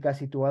práctica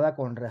situada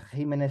con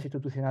regímenes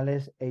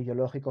institucionales e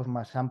ideológicos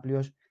más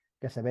amplios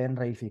que se ven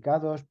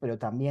reificados, pero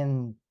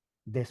también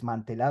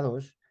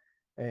desmantelados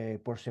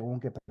por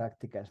según qué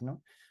prácticas,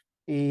 ¿no?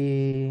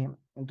 Y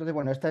entonces,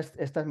 bueno,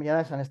 estas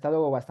miradas han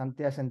estado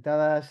bastante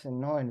asentadas,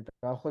 ¿no? En el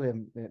trabajo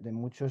de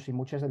muchos y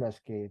muchas de las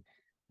que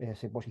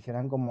se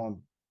posicionan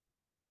como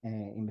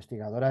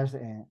investigadoras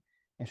en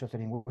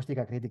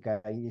sociolingüística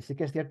crítica. Y sí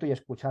que es cierto, y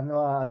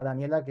escuchando a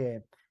Daniela,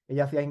 que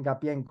ella hacía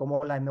hincapié en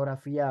cómo la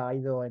etnografía ha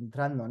ido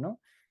entrando, ¿no?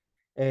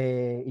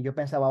 Y yo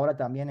pensaba ahora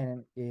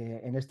también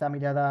en esta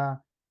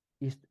mirada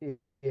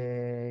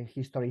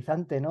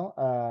historizante, ¿no?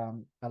 A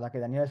la que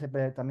Daniela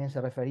también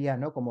se refería,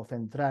 ¿no? Como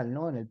central,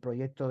 ¿no? En el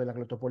proyecto de la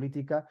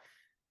glotopolítica,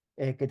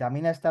 que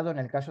también ha estado en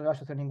el caso de la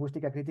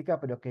sociolingüística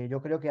crítica, pero que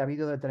yo creo que ha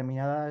habido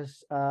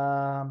determinadas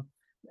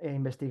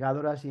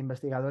investigadoras e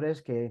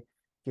investigadores que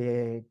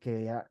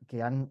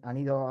han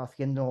ido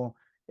haciendo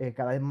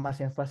cada vez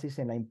más énfasis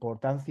en la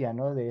importancia,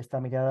 ¿no? De esta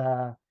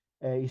mirada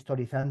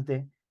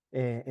historizante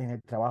en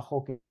el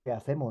trabajo que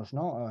hacemos,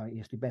 ¿no? Y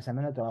estoy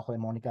pensando en el trabajo de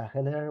Mónica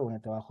Heller o en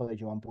el trabajo de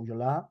Joan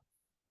Pujolà,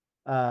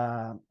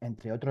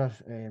 entre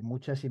otros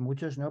muchas y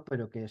muchos, ¿no?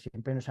 Pero que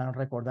siempre nos han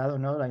recordado,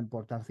 ¿no? La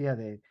importancia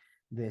de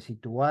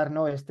situar,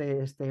 ¿no?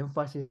 Este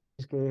énfasis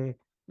que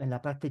en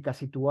la práctica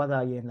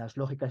situada y en las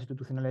lógicas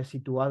institucionales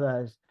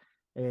situadas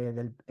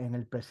en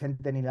el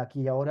presente, en el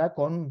aquí y ahora,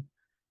 con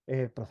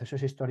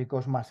procesos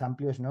históricos más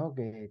amplios, ¿no?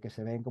 Que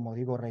se ven, como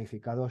digo,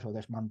 reificados o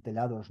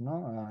desmantelados,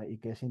 ¿no? Y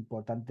que es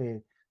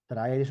importante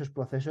traer esos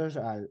procesos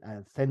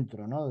al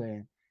centro, ¿no?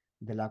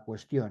 de la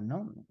cuestión,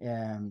 ¿no?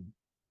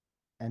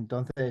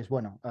 Entonces,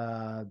 bueno,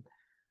 ah,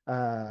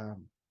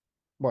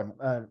 bueno,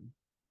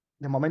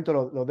 de momento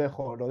lo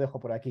dejo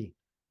por aquí.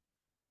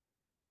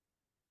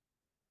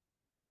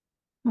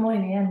 Muy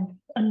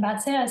bien. En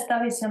base a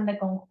esta visión de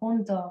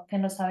conjunto que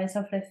nos habéis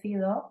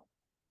ofrecido,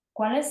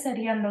 ¿cuáles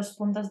serían los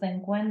puntos de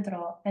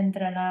encuentro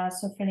entre la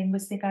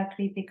sociolingüística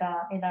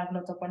crítica y la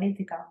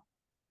glotopolítica?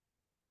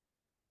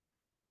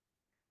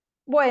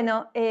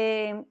 Bueno,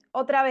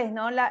 otra vez,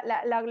 ¿no?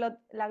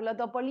 La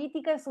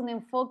glotopolítica es un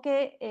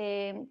enfoque,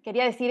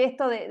 quería decir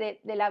esto de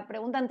la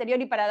pregunta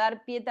anterior y para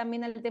dar pie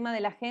también al tema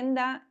de la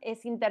agenda,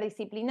 es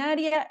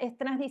interdisciplinaria, es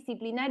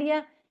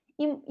transdisciplinaria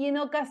y en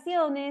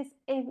ocasiones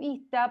es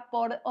vista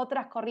por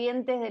otras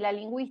corrientes de la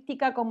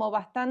lingüística como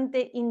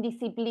bastante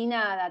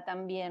indisciplinada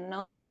también,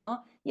 ¿no?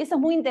 Y eso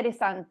es muy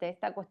interesante,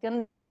 esta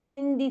cuestión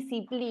de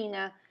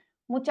indisciplina.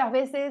 Muchas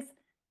veces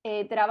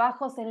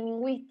trabajos en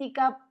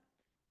lingüística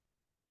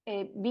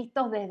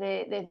vistos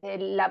desde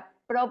la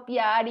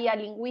propia área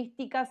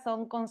lingüística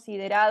son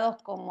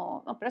considerados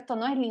como, no, pero esto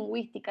no es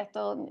lingüística,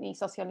 esto ni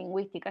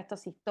sociolingüística, esto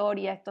es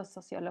historia, esto es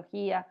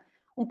sociología,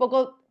 un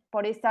poco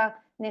por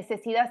esa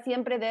necesidad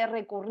siempre de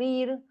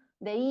recurrir,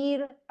 de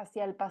ir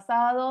hacia el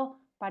pasado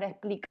para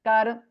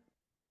explicar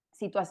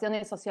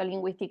situaciones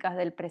sociolingüísticas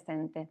del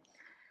presente.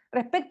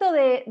 Respecto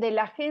de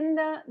la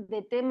agenda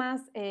de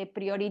temas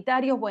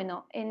prioritarios,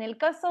 bueno, en el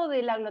caso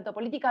de la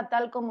glotopolítica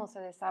tal como se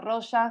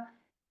desarrolla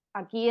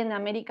aquí en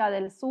América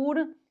del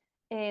Sur,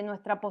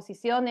 nuestra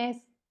posición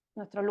es,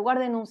 nuestro lugar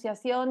de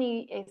enunciación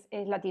es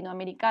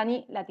latinoamericana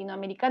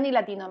y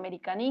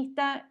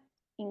latinoamericanista,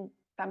 y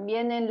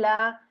también en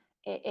la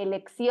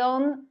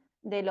elección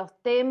de los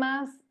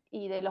temas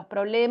y de los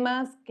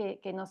problemas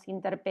que nos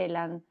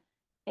interpelan.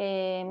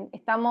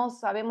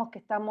 Sabemos que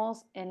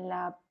estamos en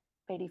la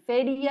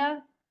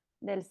periferia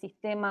del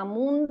sistema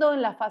mundo,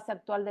 en la fase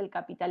actual del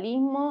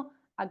capitalismo.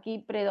 Aquí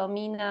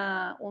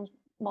predomina un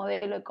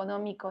modelo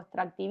económico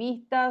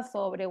extractivista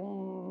sobre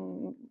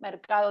un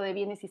mercado de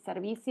bienes y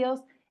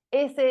servicios.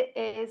 Ese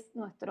es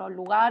nuestro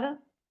lugar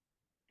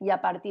y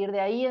a partir de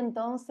ahí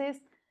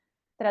entonces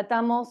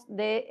tratamos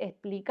de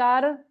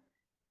explicar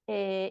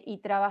y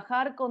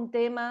trabajar con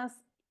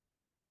temas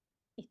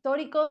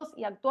históricos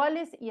y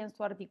actuales y en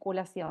su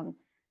articulación.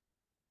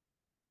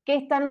 ¿Qué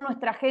está en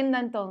nuestra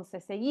agenda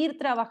entonces? Seguir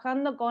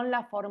trabajando con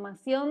la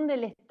formación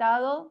del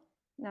Estado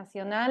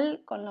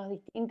nacional, con las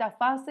distintas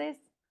fases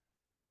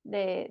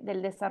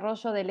del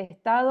desarrollo del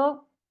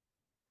Estado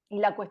y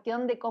la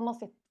cuestión de cómo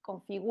se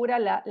configura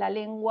la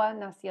lengua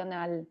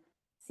nacional,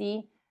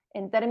 ¿sí?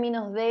 En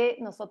términos de,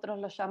 nosotros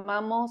lo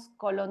llamamos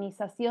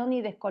colonización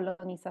y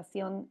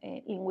descolonización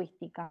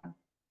lingüística.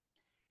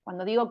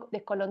 Cuando digo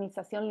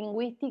descolonización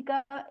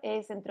lingüística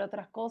es, entre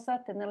otras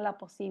cosas, tener la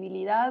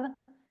posibilidad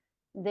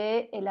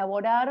de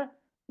elaborar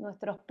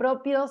nuestros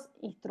propios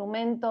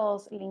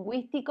instrumentos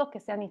lingüísticos, que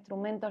sean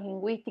instrumentos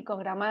lingüísticos,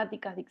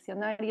 gramáticas,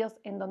 diccionarios,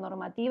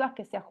 endonormativas,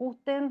 que se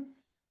ajusten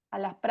a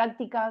las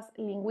prácticas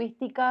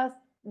lingüísticas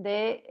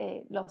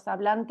de los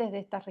hablantes de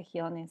estas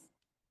regiones.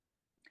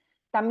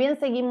 También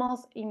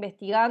seguimos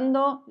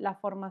investigando la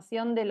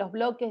formación de los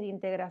bloques de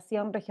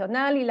integración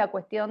regional y la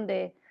cuestión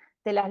de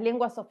las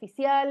lenguas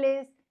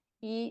oficiales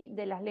y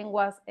de las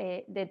lenguas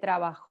de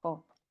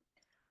trabajo.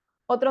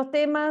 Otros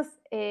temas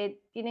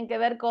tienen que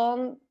ver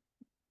con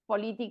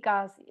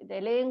políticas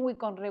de lengua y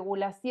con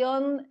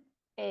regulación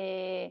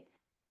en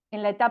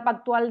la etapa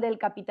actual del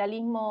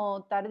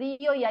capitalismo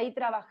tardío, y ahí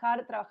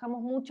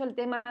trabajamos mucho el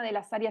tema de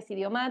las áreas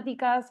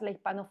idiomáticas, la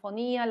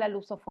hispanofonía, la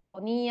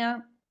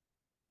lusofonía,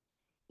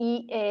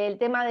 y el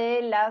tema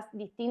de las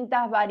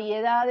distintas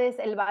variedades,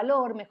 el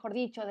valor, mejor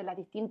dicho, de las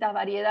distintas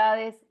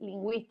variedades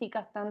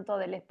lingüísticas, tanto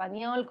del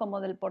español como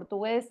del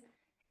portugués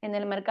en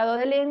el mercado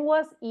de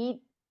lenguas,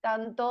 y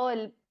tanto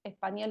el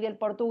español y el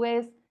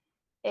portugués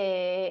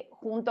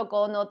junto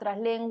con otras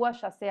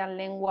lenguas, ya sean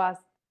lenguas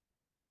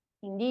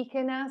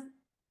indígenas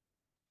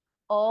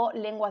o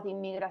lenguas de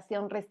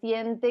inmigración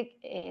reciente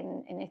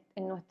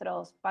en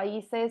nuestros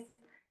países.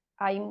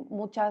 Hay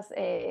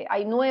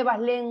nuevas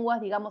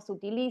lenguas, digamos, se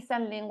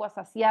utilizan lenguas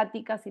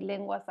asiáticas y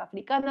lenguas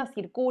africanas,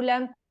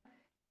 circulan,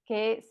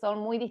 que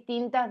son muy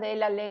distintas de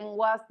las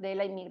lenguas de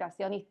la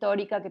inmigración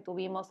histórica que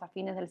tuvimos a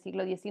fines del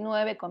siglo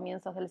XIX,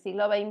 comienzos del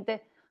siglo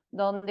XX,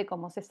 donde,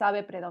 como se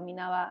sabe,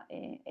 predominaba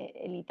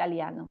el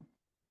italiano.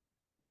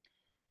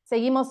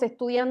 Seguimos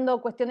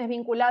estudiando cuestiones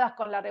vinculadas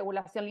con la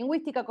regulación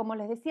lingüística, como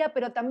les decía,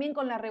 pero también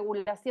con la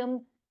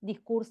regulación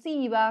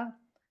discursiva,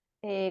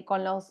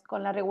 con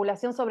la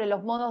regulación sobre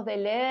los modos de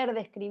leer,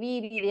 de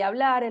escribir y de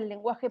hablar, el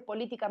lenguaje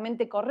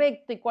políticamente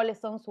correcto y cuáles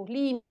son sus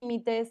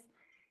límites.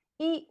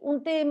 Y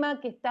un tema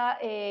que está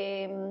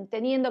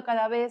teniendo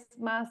cada vez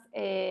más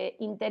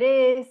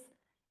interés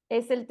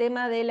es el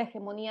tema de la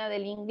hegemonía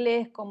del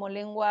inglés como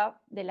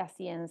lengua de la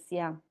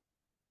ciencia.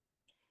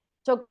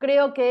 Yo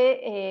creo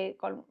que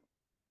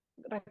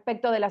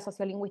respecto de la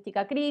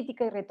sociolingüística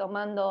crítica y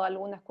retomando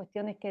algunas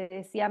cuestiones que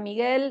decía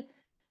Miguel,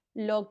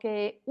 lo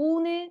que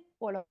une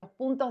o los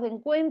puntos de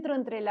encuentro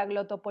entre la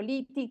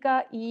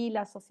glotopolítica y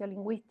la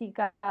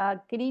sociolingüística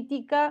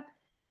crítica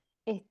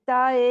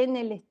está en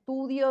el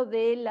estudio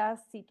de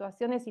las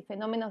situaciones y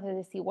fenómenos de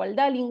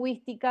desigualdad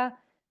lingüística,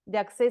 de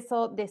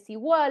acceso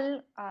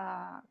desigual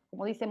a,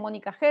 como dice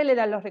Mónica Heller,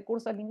 a los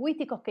recursos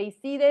lingüísticos que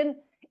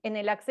inciden en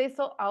el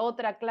acceso a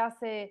otra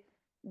clase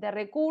de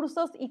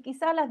recursos, y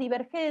quizá las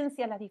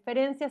divergencias, las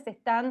diferencias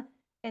están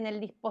en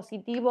el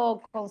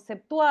dispositivo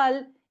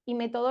conceptual y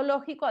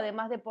metodológico,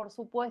 además de, por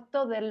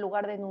supuesto, del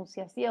lugar de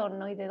enunciación,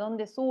 ¿no? Y de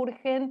dónde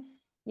surgen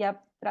y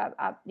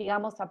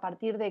digamos, a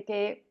partir de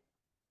qué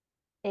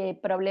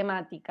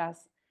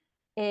problemáticas.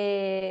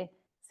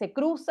 Se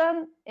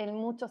cruzan en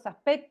muchos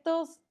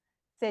aspectos,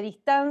 se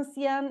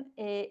distancian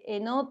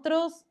en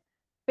otros,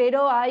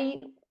 pero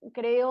hay,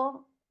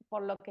 creo,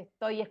 por lo que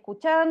estoy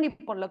escuchando y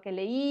por lo que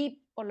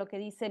leí, por lo que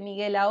dice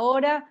Miguel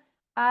ahora,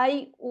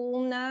 hay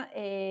una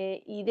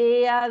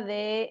idea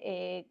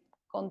de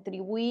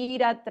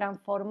contribuir a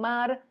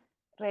transformar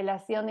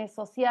relaciones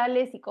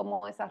sociales y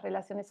cómo esas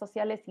relaciones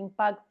sociales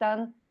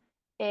impactan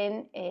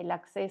en el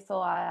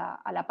acceso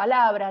a la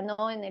palabra,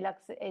 ¿no? en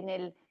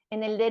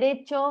el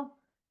derecho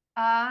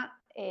a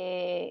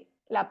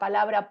la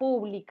palabra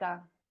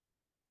pública.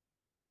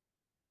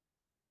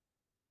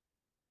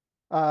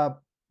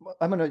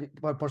 Bueno,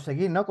 por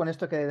seguir, ¿no? Con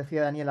esto que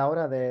decía Daniela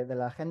ahora de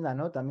la agenda,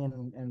 ¿no?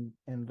 También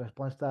en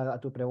respuesta a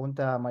tu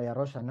pregunta, María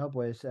Rosa, ¿no?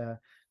 Pues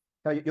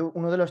claro,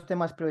 uno de los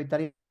temas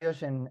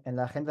prioritarios en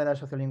la agenda de la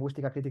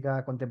sociolingüística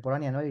crítica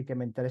contemporánea, ¿no? Y que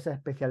me interesa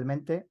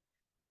especialmente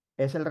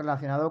es el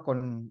relacionado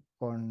con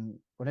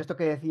esto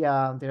que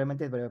decía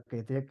anteriormente, pero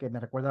que me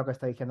recuerda a lo que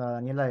está diciendo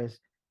Daniela,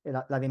 es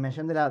la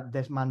dimensión de la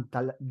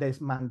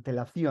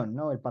desmantelación,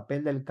 ¿no? El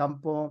papel del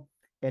campo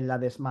en la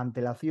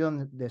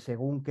desmantelación de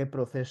según qué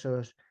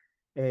procesos,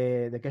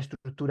 de qué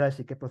estructuras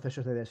y qué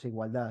procesos de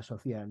desigualdad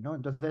social, ¿no?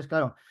 Entonces,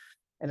 claro,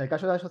 en el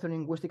caso de la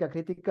sociolingüística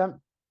crítica,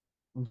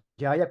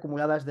 ya hay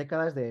acumuladas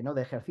décadas ¿no?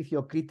 de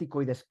ejercicio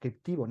crítico y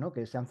descriptivo, ¿no?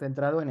 Que se han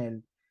centrado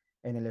en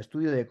el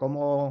estudio de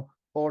cómo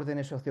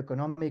órdenes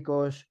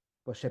socioeconómicos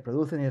pues, se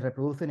producen y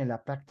reproducen en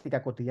la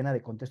práctica cotidiana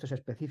de contextos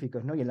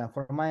específicos, ¿no? Y en las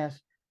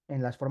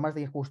formas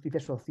de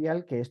injusticia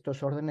social que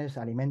estos órdenes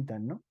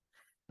alimentan, ¿no?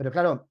 Pero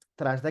claro,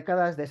 tras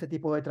décadas de ese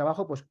tipo de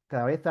trabajo, pues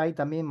cada vez hay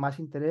también más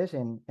interés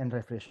en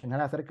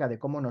reflexionar acerca de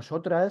cómo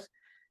nosotras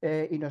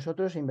y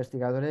nosotros,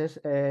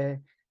 investigadores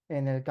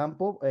en el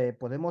campo,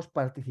 podemos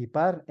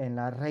participar en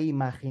la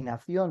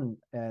reimaginación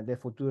de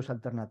futuros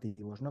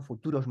alternativos, ¿no?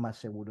 Futuros más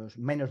seguros,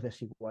 menos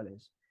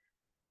desiguales.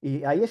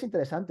 Y ahí es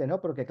interesante, ¿no?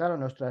 Porque claro,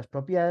 nuestras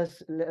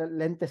propias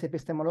lentes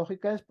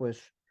epistemológicas,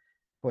 pues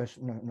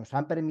nos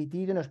han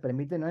permitido y nos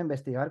permiten, ¿no?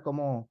 investigar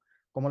cómo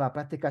la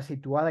práctica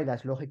situada y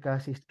las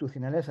lógicas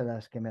institucionales a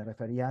las que me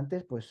refería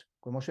antes, pues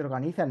cómo se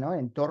organizan, ¿no?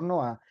 en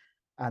torno a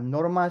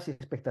normas y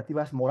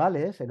expectativas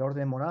morales, el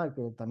orden moral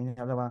que también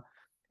hablaba,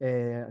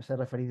 se ha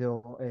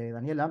referido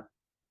Daniela,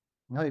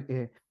 ¿no?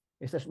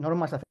 Estas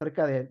normas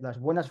acerca de las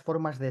buenas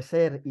formas de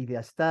ser y de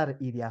estar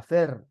y de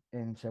hacer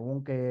en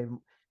según qué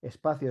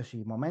espacios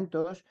y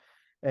momentos,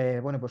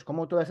 bueno, pues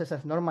cómo todas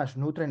esas normas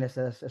nutren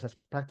esas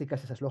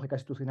prácticas, esas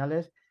lógicas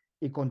institucionales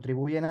y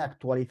contribuyen a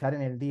actualizar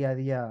en el día a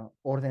día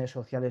órdenes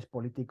sociales,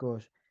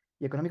 políticos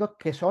y económicos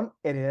que son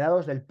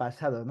heredados del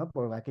pasado, ¿no?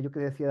 Por aquello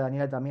que decía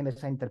Daniela también,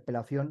 esa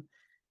interpelación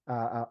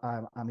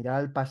a mirar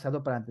al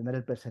pasado para entender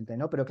el presente,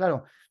 ¿no? Pero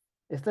claro,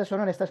 estas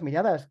son estas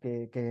miradas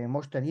que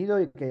hemos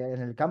tenido y que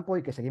en el campo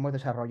y que seguimos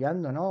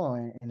desarrollando, ¿no?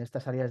 en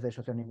estas áreas de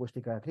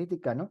sociolingüística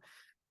crítica, ¿no?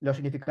 Lo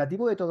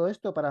significativo de todo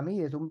esto para mí,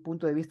 desde un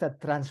punto de vista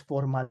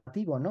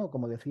transformativo, ¿no?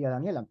 Como decía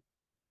Daniela,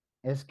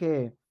 es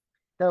que,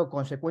 claro,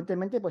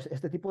 consecuentemente, pues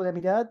este tipo de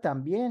mirada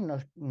también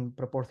nos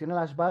proporciona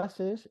las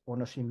bases o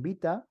nos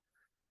invita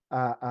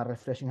a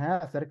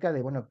reflexionar acerca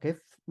de, bueno, qué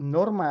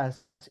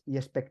normas y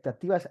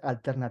expectativas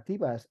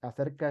alternativas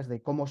acerca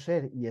de cómo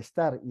ser y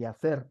estar y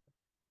hacer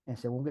en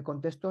según qué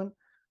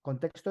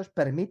contextos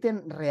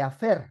permiten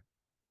rehacer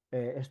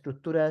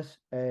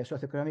estructuras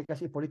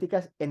socioeconómicas y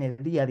políticas en el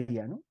día a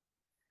día, ¿no?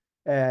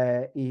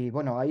 Y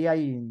bueno, ahí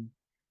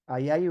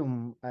hay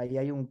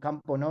un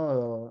campo,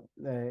 ¿no?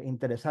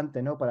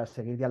 Interesante, ¿no? Para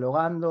seguir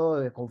dialogando,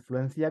 de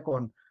confluencia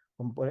con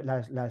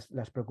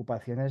las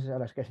preocupaciones a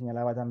las que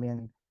señalaba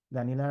también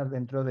Daniela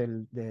dentro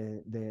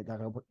de la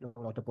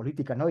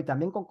glotopolítica, ¿no? Y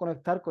también con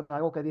conectar con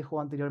algo que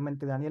dijo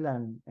anteriormente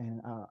Daniela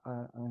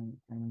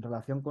en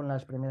relación con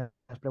las primeras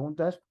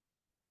preguntas,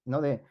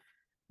 ¿no?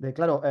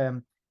 Claro,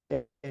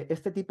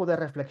 este tipo de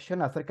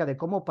reflexión acerca de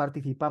cómo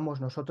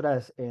participamos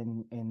nosotras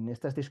en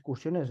estas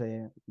discusiones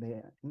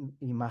de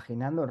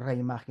imaginando,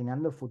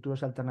 reimaginando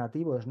futuros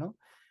alternativos, ¿no?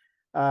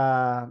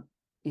 Ah,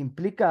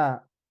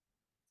 implica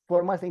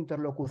formas de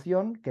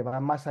interlocución que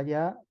van más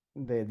allá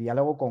de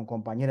diálogo con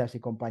compañeras y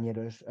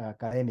compañeros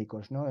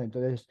académicos, ¿no?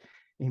 Entonces,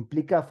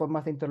 implica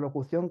formas de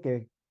interlocución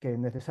que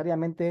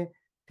necesariamente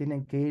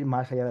tienen que ir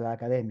más allá de la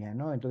academia,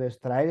 ¿no? Entonces,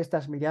 traer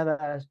estas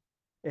miradas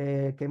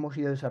que hemos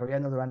ido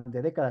desarrollando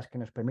durante décadas que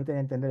nos permiten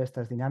entender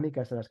estas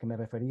dinámicas a las que me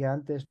refería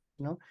antes,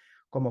 ¿no?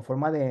 Como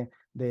forma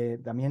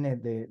también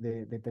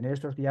de tener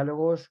estos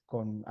diálogos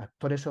con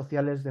actores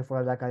sociales de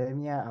fuera de la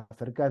academia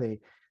acerca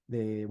de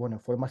bueno,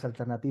 formas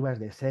alternativas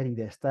de ser y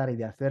de estar y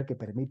de hacer que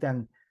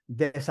permitan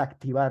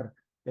desactivar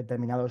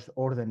determinados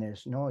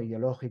órdenes, ¿no?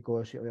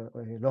 ideológicos,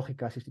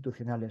 lógicas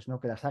institucionales, ¿no?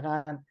 que las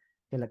hagan,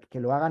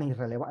 que lo hagan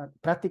irrelevantes,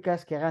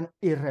 prácticas que hagan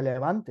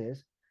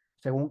irrelevantes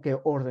según qué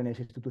órdenes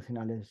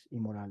institucionales y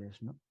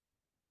morales, ¿no?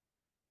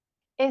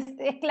 Es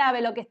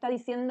clave lo que está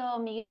diciendo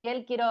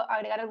Miguel, quiero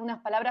agregar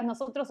algunas palabras.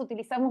 Nosotros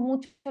utilizamos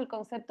mucho el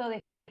concepto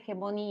de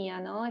hegemonía,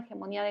 ¿no?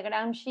 Hegemonía de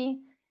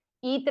Gramsci,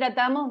 y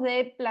tratamos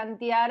de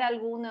plantear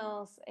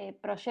algunos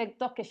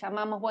proyectos que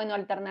llamamos, bueno,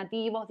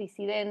 alternativos,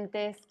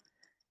 disidentes,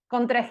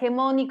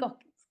 contrahegemónicos,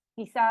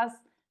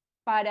 quizás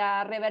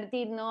para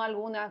revertir, ¿no?,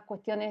 algunas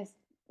cuestiones,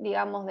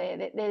 digamos,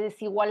 de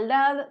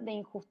desigualdad, de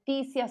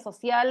injusticia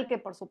social, que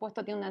por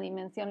supuesto tiene una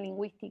dimensión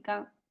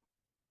lingüística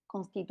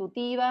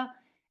constitutiva.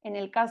 En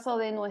el caso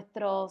de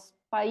nuestros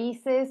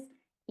países,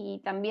 y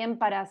también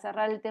para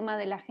cerrar el tema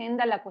de la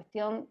agenda, la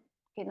cuestión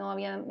que no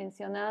había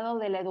mencionado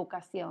de la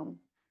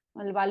educación.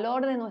 El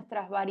valor de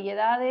nuestras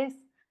variedades.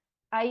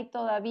 Hay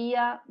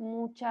todavía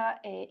mucha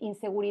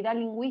inseguridad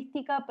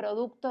lingüística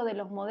producto de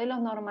los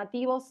modelos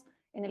normativos,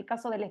 en el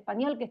caso del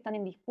español, que están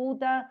en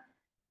disputa,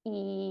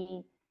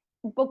 y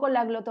un poco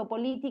la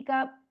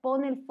glotopolítica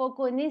pone el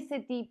foco en ese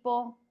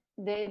tipo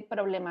de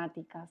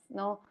problemáticas,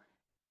 ¿no?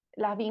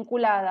 Las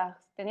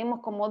vinculadas,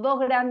 tenemos como dos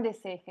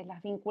grandes ejes,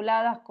 las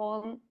vinculadas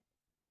con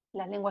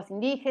las lenguas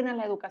indígenas,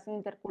 la educación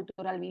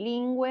intercultural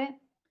bilingüe,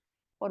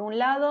 por un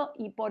lado,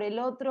 y por el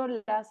otro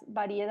las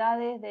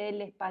variedades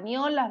del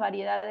español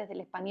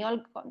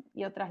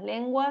y otras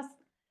lenguas,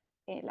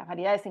 las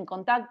variedades en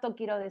contacto,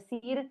 quiero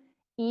decir,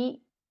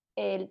 y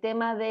el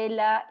tema de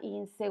la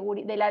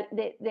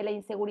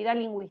inseguridad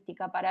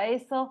lingüística. Para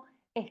eso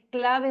es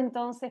clave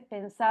entonces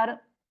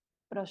pensar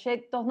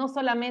proyectos, no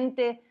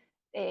solamente,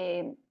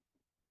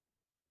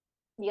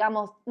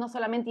 digamos, no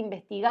solamente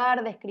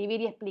investigar,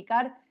 describir y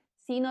explicar,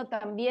 sino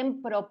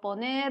también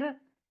proponer,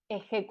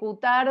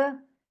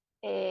 ejecutar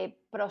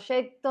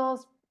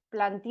proyectos,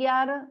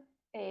 plantear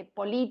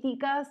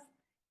políticas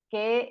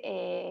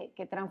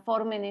que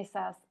transformen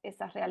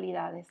esas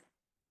realidades.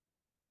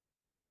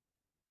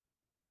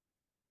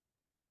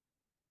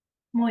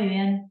 Muy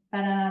bien,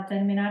 para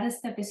terminar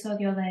este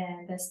episodio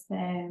de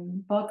este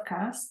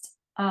podcast,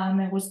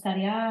 me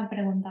gustaría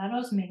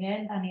preguntaros,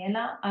 Miguel,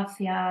 Daniela,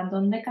 hacia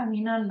dónde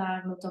caminan la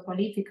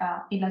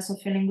glotopolítica y la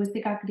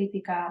sociolingüística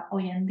crítica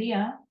hoy en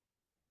día,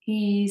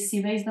 y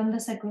si veis dónde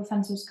se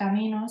cruzan sus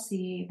caminos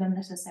y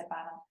dónde se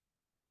separan.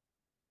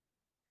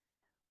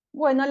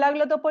 Bueno, la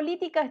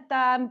glotopolítica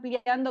está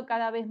ampliando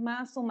cada vez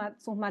más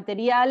sus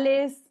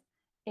materiales.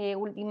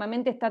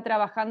 Últimamente está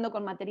trabajando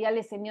con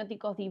materiales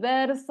semióticos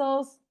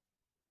diversos.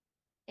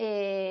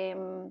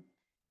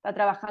 Está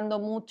trabajando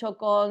mucho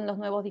con los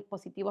nuevos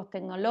dispositivos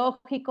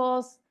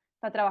tecnológicos,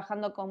 está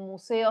trabajando con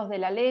museos de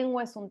la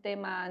lengua, es un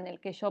tema en el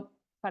que yo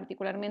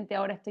particularmente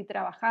ahora estoy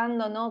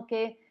trabajando, ¿no?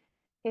 Que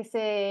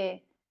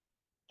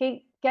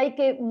hay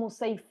que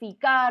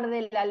museificar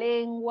de la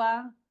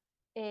lengua.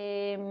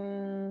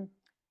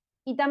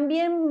 Y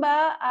también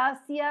va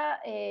hacia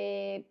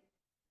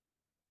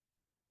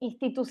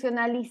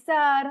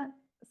institucionalizar.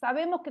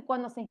 Sabemos que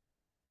cuando se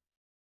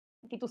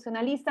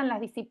institucionalizan las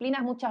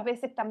disciplinas muchas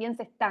veces también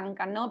se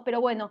estancan, ¿no?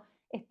 Pero bueno,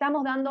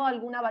 estamos dando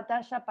alguna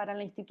batalla para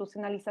la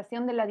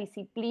institucionalización de la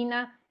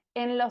disciplina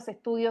en los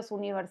estudios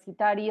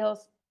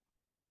universitarios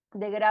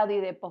de grado y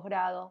de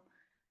posgrado.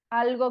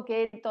 Algo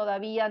que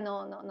todavía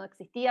no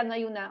existía, no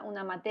hay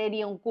una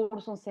materia, un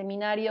curso, un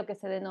seminario que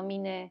se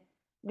denomine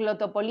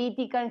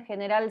glotopolítica. En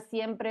general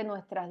siempre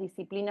nuestras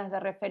disciplinas de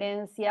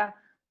referencia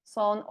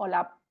son o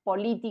la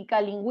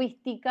política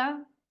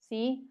lingüística,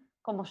 ¿sí?,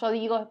 como yo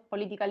digo, es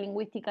política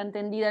lingüística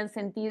entendida en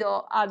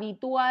sentido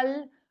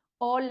habitual,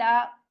 o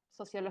la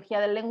sociología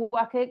del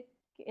lenguaje,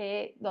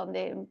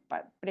 donde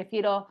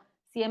prefiero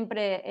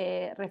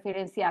siempre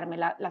referenciarme,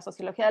 la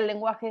sociología del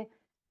lenguaje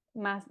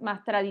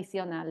más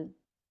tradicional.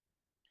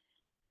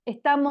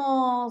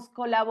 Estamos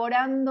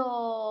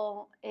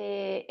colaborando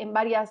en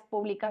varias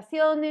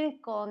publicaciones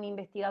con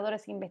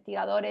investigadores e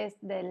investigadores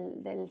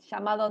del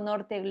llamado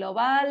norte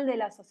global, de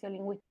la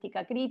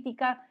sociolingüística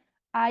crítica.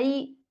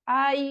 Ahí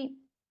hay,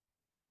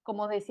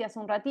 como decía hace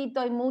un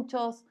ratito, hay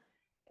muchos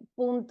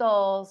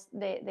puntos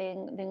de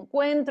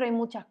encuentro, hay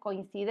muchas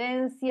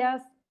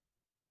coincidencias.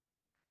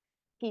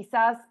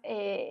 Quizás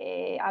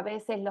a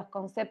veces los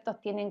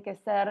conceptos tienen que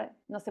ser,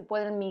 no se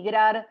pueden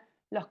migrar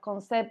los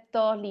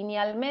conceptos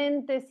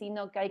linealmente,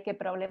 sino que hay que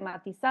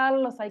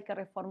problematizarlos, hay que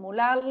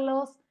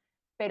reformularlos,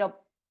 pero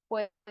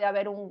puede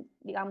haber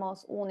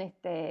digamos,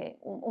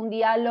 un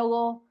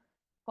diálogo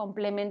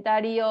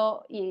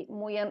complementario y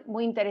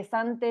muy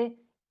interesante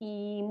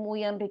y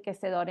muy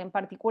enriquecedor. En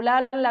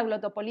particular, la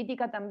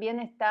glotopolítica también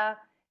está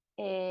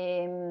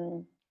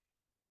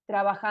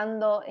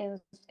trabajando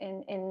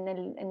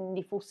en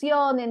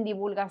difusión, en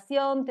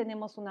divulgación.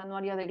 Tenemos un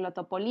anuario de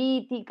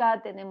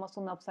glotopolítica, tenemos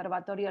un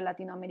observatorio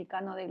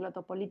latinoamericano de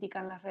glotopolítica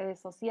en las redes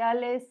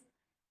sociales,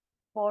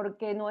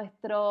 porque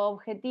nuestro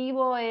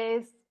objetivo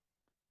es,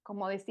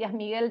 como decías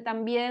Miguel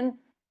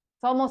también,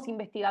 somos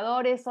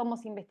investigadores,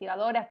 somos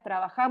investigadoras,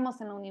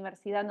 trabajamos en la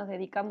universidad, nos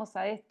dedicamos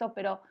a esto,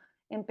 pero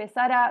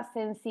empezar a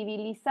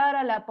sensibilizar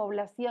a la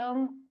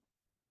población,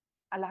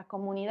 a las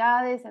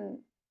comunidades,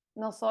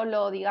 no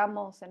solo,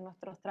 digamos, en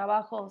nuestros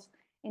trabajos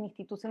en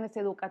instituciones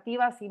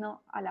educativas,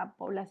 sino a la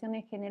población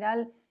en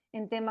general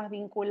en temas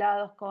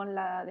vinculados con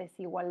la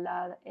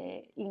desigualdad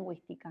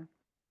lingüística.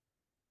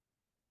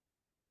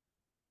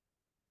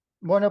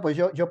 Bueno, pues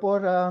yo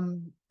por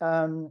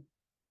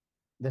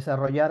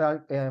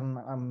desarrollar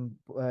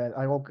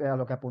algo a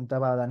lo que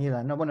apuntaba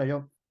Daniela, ¿no? Bueno,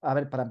 yo, a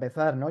ver, para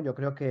empezar, ¿no? Yo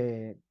creo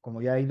que,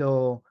 como ya ha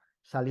ido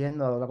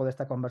saliendo a lo largo de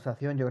esta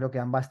conversación, yo creo que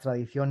ambas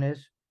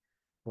tradiciones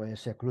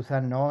pues se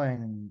cruzan, ¿no?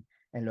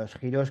 en los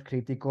giros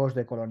críticos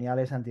de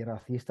coloniales,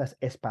 antirracistas,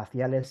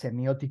 espaciales,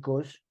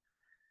 semióticos,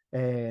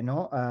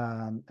 ¿no?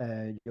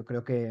 Yo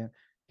creo que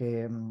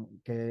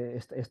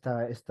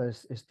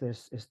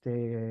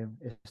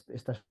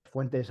estas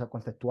fuentes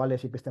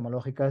conceptuales y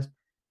epistemológicas,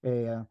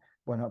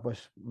 bueno,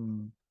 pues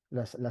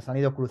las han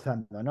ido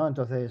cruzando, ¿no?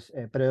 Entonces,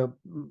 pero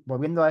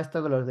volviendo a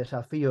esto de los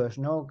desafíos,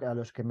 ¿no? A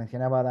los que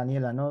mencionaba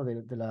Daniela, ¿no? Que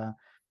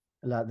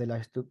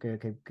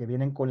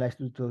vienen con la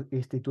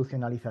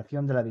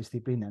institucionalización de la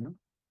disciplina, ¿no?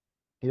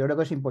 Y yo creo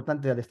que es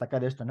importante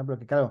destacar esto, ¿no?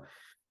 Porque claro,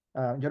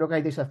 yo creo que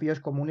hay desafíos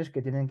comunes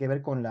que tienen que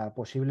ver con la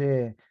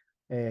posible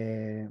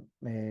eh,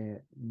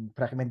 eh,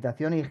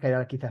 fragmentación y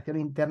jerarquización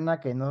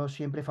interna que no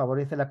siempre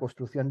favorece la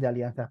construcción de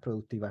alianzas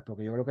productivas,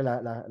 porque yo creo que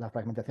la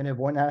fragmentación es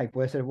buena y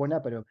puede ser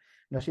buena, pero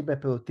no siempre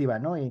es productiva,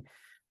 ¿no? Y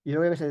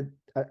yo creo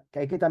que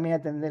hay que también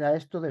atender a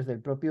esto desde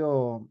el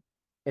propio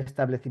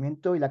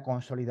establecimiento y la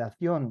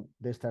consolidación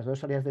de estas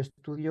dos áreas de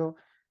estudio,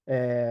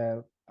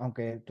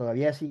 aunque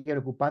todavía siguen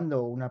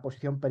ocupando una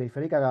posición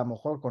periférica, a lo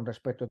mejor con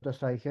respecto a otras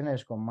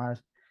tradiciones con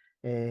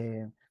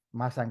eh,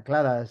 más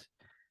ancladas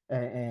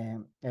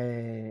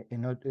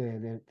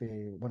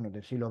bueno,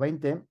 del siglo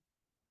XX,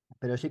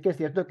 pero sí que es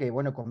cierto que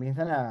bueno,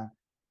 comienzan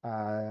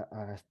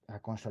a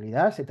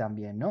consolidarse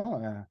también, ¿no?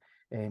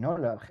 ¿No?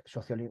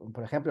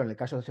 Por ejemplo, en el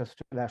caso de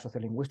la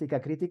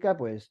sociolingüística crítica,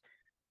 pues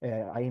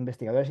hay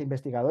investigadores e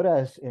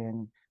investigadoras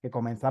que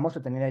comenzamos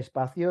a tener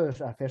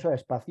acceso a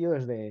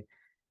espacios de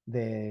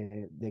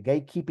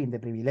gatekeeping, de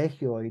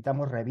privilegio,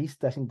 editamos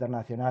revistas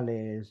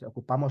internacionales,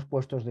 ocupamos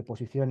puestos de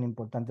posición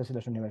importantes en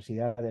las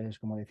universidades,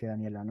 como decía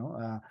Daniela, ¿no?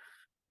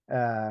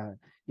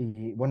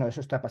 Y bueno,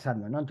 eso está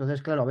pasando, ¿no?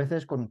 Entonces, claro, a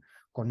veces con,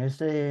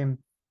 ese,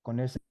 con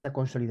esa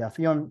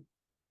consolidación,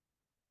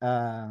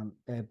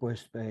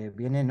 pues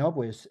viene, ¿no?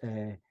 Pues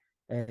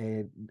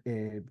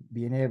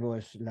viene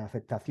pues la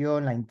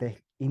aceptación, la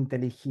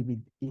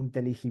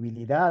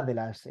inteligibilidad de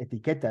las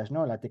etiquetas,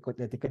 ¿no? La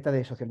etiqueta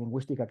de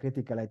sociolingüística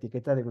crítica, la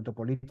etiqueta de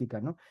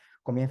glotopolítica, ¿no?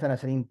 Comienzan a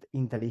ser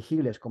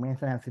inteligibles,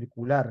 comienzan a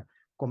circular,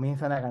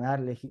 comienzan a ganar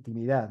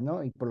legitimidad,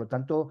 ¿no? Y por lo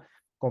tanto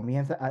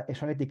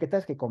son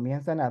etiquetas que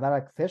comienzan a dar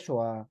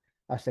acceso a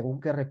según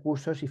qué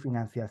recursos y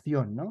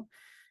financiación, ¿no?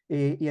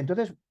 Y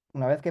entonces,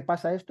 una vez que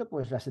pasa esto,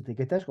 pues las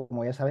etiquetas,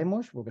 como ya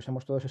sabemos, porque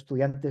somos todos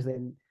estudiantes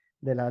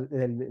de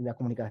la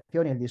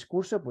comunicación y el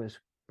discurso,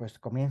 pues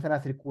comienzan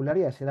a circular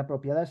y a ser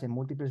apropiadas en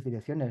múltiples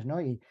direcciones,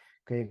 ¿no? Y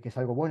que es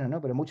algo bueno,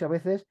 ¿no? Pero muchas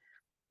veces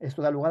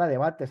esto da lugar a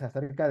debates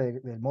acerca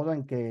del modo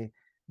en que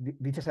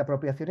dichas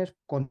apropiaciones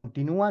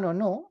continúan o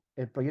no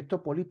el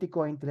proyecto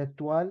político e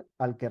intelectual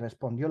al que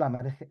respondió la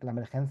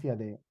emergencia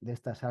de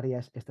estas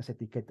áreas, estas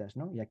etiquetas,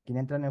 ¿no? Y aquí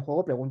entran en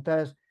juego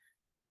preguntas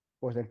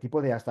pues del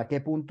tipo de hasta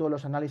qué punto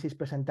los análisis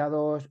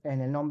presentados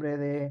en el nombre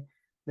de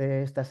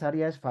estas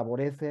áreas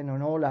favorecen o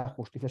no la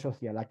justicia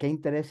social, a qué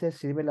intereses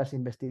sirven las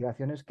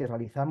investigaciones que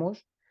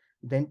realizamos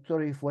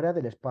dentro y fuera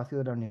del espacio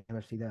de la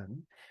universidad,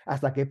 ¿no?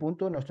 Hasta qué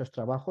punto nuestros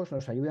trabajos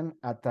nos ayudan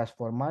a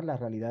transformar las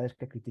realidades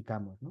que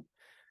criticamos, ¿no?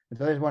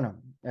 Entonces,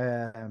 bueno,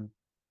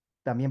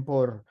 también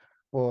por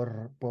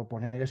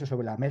poner eso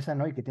sobre la mesa,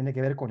 ¿no? Y que tiene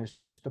que ver con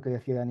esto que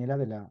decía Daniela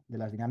de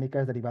las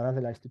dinámicas derivadas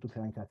de la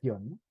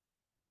institucionalización, ¿no?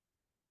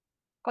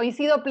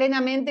 Coincido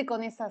plenamente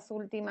con esas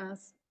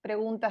últimas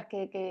preguntas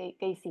que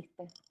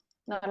hiciste.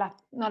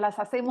 Nos las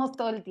hacemos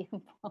todo el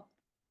tiempo.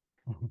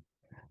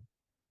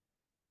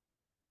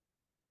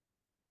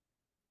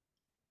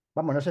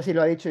 Vamos, no sé si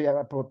lo ha dicho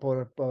ya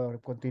por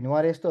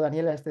continuar esto,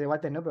 Daniela, este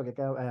debate, ¿no? Porque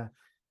claro,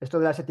 esto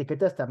de las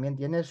etiquetas también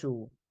tiene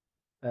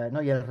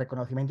 ¿no? Y el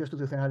reconocimiento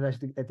institucional de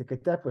las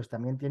etiquetas, pues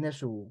también tiene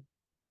su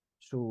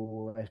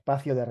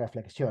espacio de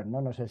reflexión, ¿no?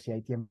 No sé si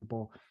hay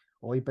tiempo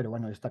hoy, pero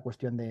bueno, esta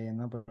cuestión de,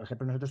 ¿no? Por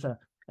ejemplo, nosotros,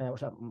 o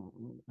sea,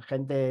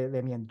 gente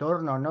de mi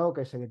entorno, ¿no?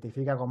 Que se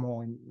identifica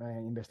como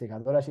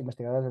investigadoras e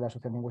investigadoras de la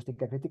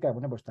sociolingüística crítica,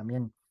 bueno, pues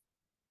también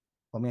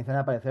comienzan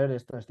a aparecer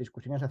estas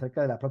discusiones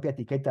acerca de la propia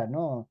etiqueta,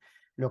 ¿no?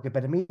 Lo que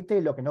permite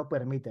y lo que no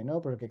permite,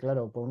 ¿no? Porque,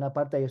 claro, por una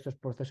parte hay estos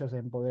procesos de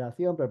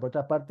empoderación, pero por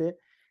otra parte,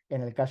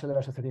 en el caso de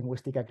la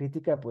sociolingüística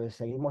crítica, pues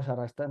seguimos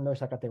arrastrando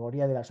esa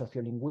categoría de la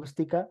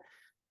sociolingüística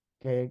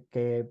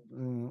que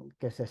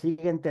se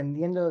sigue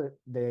entendiendo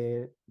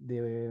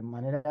de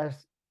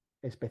maneras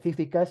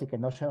específicas y que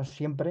no son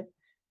siempre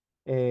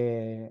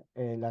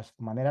las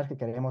maneras que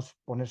queremos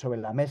poner sobre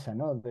la mesa,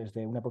 ¿no?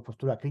 Desde una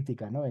postura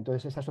crítica, ¿no?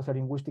 Entonces esa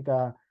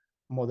sociolingüística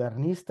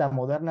modernista,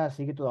 moderna,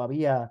 sigue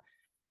todavía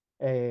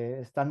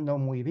estando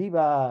muy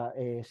viva,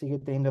 sigue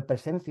teniendo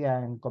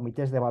presencia en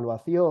comités de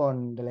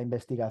evaluación de la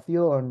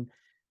investigación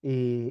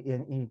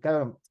y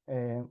claro,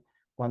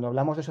 cuando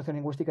hablamos de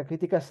sociolingüística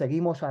crítica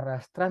seguimos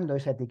arrastrando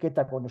esa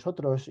etiqueta con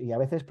nosotros y a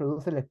veces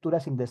produce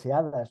lecturas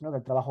indeseadas, ¿no?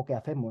 Del trabajo que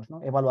hacemos,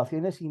 ¿no?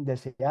 Evaluaciones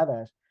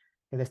indeseadas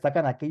que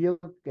destacan aquello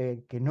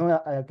que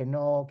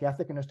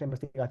hace que nuestra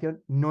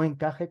investigación no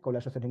encaje con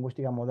la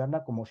sociolingüística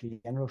moderna como si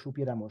ya no lo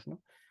supiéramos,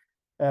 ¿no?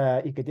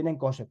 y que tienen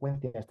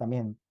consecuencias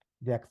también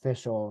de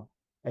acceso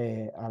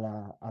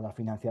a la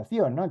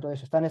financiación, ¿no?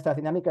 Entonces están estas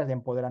dinámicas de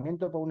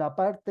empoderamiento por una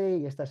parte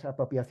y estas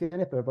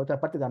apropiaciones, pero por otra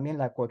parte también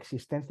la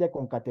coexistencia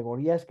con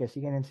categorías que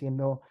siguen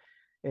siendo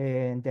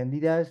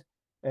entendidas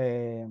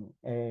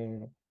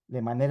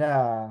de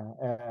manera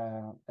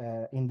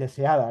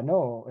indeseada,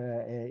 ¿no?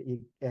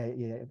 Y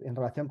en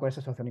relación con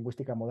esa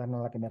sociolingüística moderna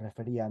a la que me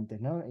refería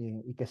antes, ¿no?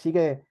 Y que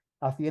sigue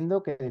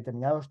haciendo que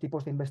determinados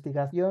tipos de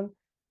investigación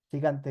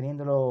sigan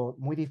teniéndolo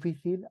muy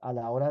difícil a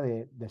la hora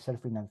de ser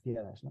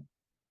financiadas, ¿no?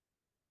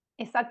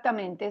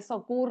 Exactamente, eso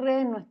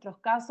ocurre en nuestros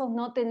casos.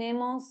 No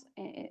tenemos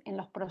en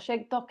los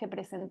proyectos que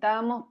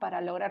presentamos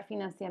para lograr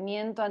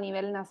financiamiento a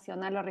nivel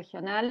nacional o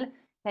regional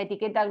la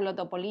etiqueta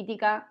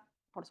glotopolítica.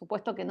 Por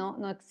supuesto que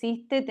no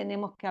existe.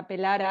 Tenemos que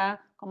apelar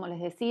a, como les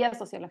decía,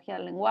 sociología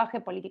del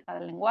lenguaje, política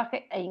del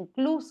lenguaje e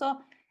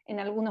incluso en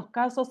algunos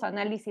casos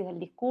análisis del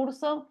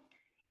discurso.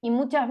 Y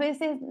muchas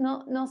veces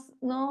no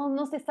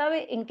se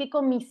sabe en qué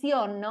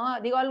comisión,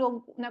 ¿no? Digo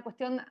algo, una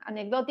cuestión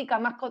anecdótica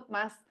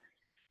más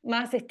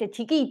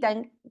chiquita,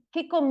 ¿en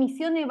qué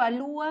comisión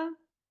evalúa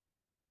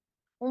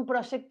un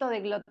proyecto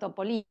de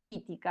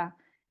glotopolítica?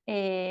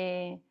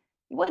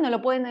 Y bueno,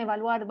 lo pueden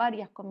evaluar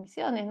varias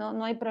comisiones,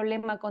 no hay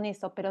problema con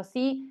eso, pero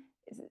sí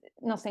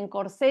nos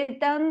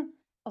encorsetan,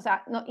 o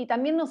sea, y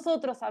también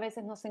nosotros a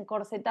veces nos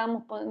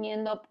encorsetamos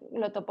poniendo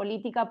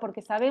glotopolítica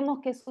porque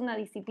sabemos que es una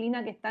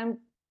disciplina que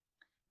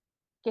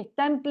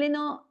está en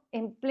pleno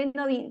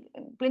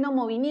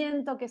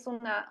movimiento, que es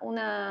un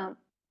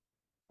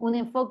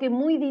enfoque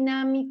muy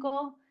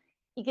dinámico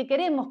y que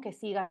queremos que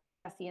siga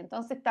así.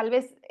 Entonces, tal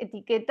vez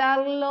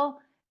etiquetarlo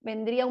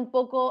vendría un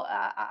poco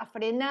a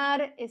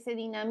frenar ese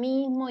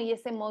dinamismo y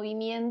ese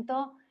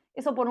movimiento.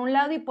 Eso por un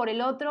lado, y por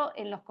el otro,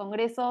 en los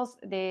congresos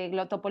de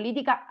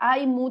glotopolítica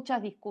hay mucha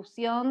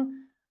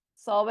discusión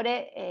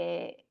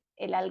sobre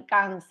el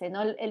alcance,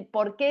 ¿no? El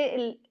por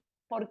qué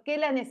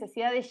la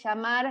necesidad de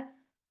llamar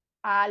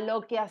a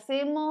lo que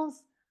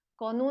hacemos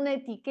con una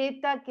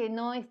etiqueta que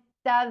no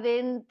está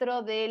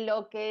dentro de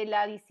lo que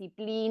la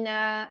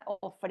disciplina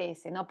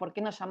ofrece, ¿no? ¿Por qué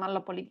no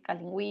llamarlo políticas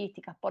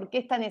lingüísticas? ¿Por qué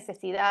esta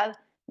necesidad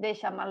de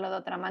llamarlo de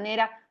otra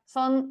manera?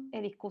 Son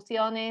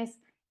discusiones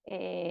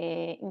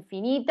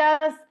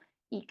infinitas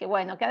y que,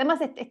 bueno, que además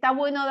está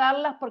bueno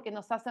darlas porque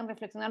nos hacen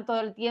reflexionar todo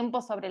el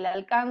tiempo sobre el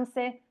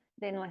alcance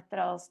de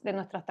nuestros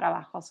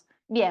trabajos.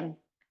 Bien,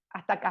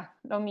 hasta acá,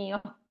 lo mío.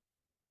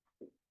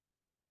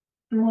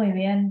 Muy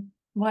bien.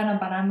 Bueno,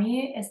 para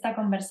mí esta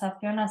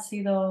conversación ha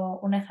sido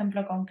un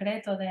ejemplo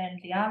concreto del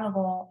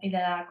diálogo y de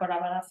la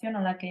colaboración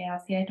a la que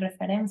hacíais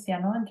referencia,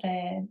 ¿no?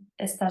 Entre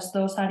estas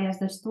dos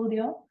áreas de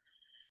estudio,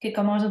 que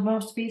como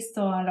hemos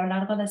visto a lo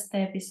largo de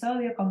este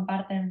episodio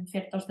comparten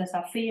ciertos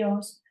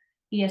desafíos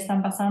y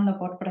están pasando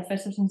por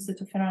procesos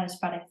institucionales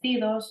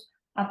parecidos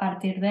a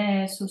partir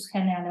de sus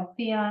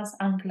genealogías,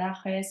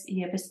 anclajes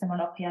y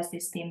epistemologías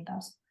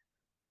distintas.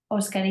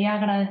 Os quería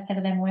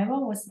agradecer de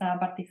nuevo vuestra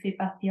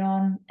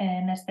participación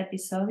en este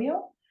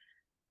episodio.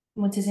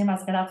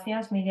 Muchísimas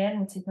gracias, Miguel.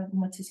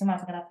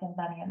 Muchísimas gracias,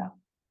 Daniela.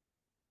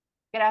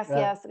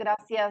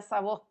 Gracias a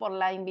vos por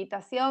la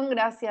invitación,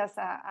 gracias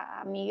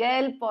a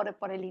Miguel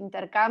por el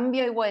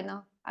intercambio y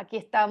bueno, aquí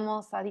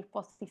estamos a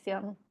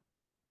disposición.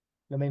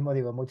 Lo mismo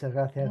digo, muchas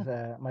gracias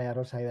María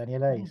Rosa y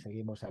Daniela y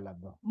seguimos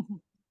hablando.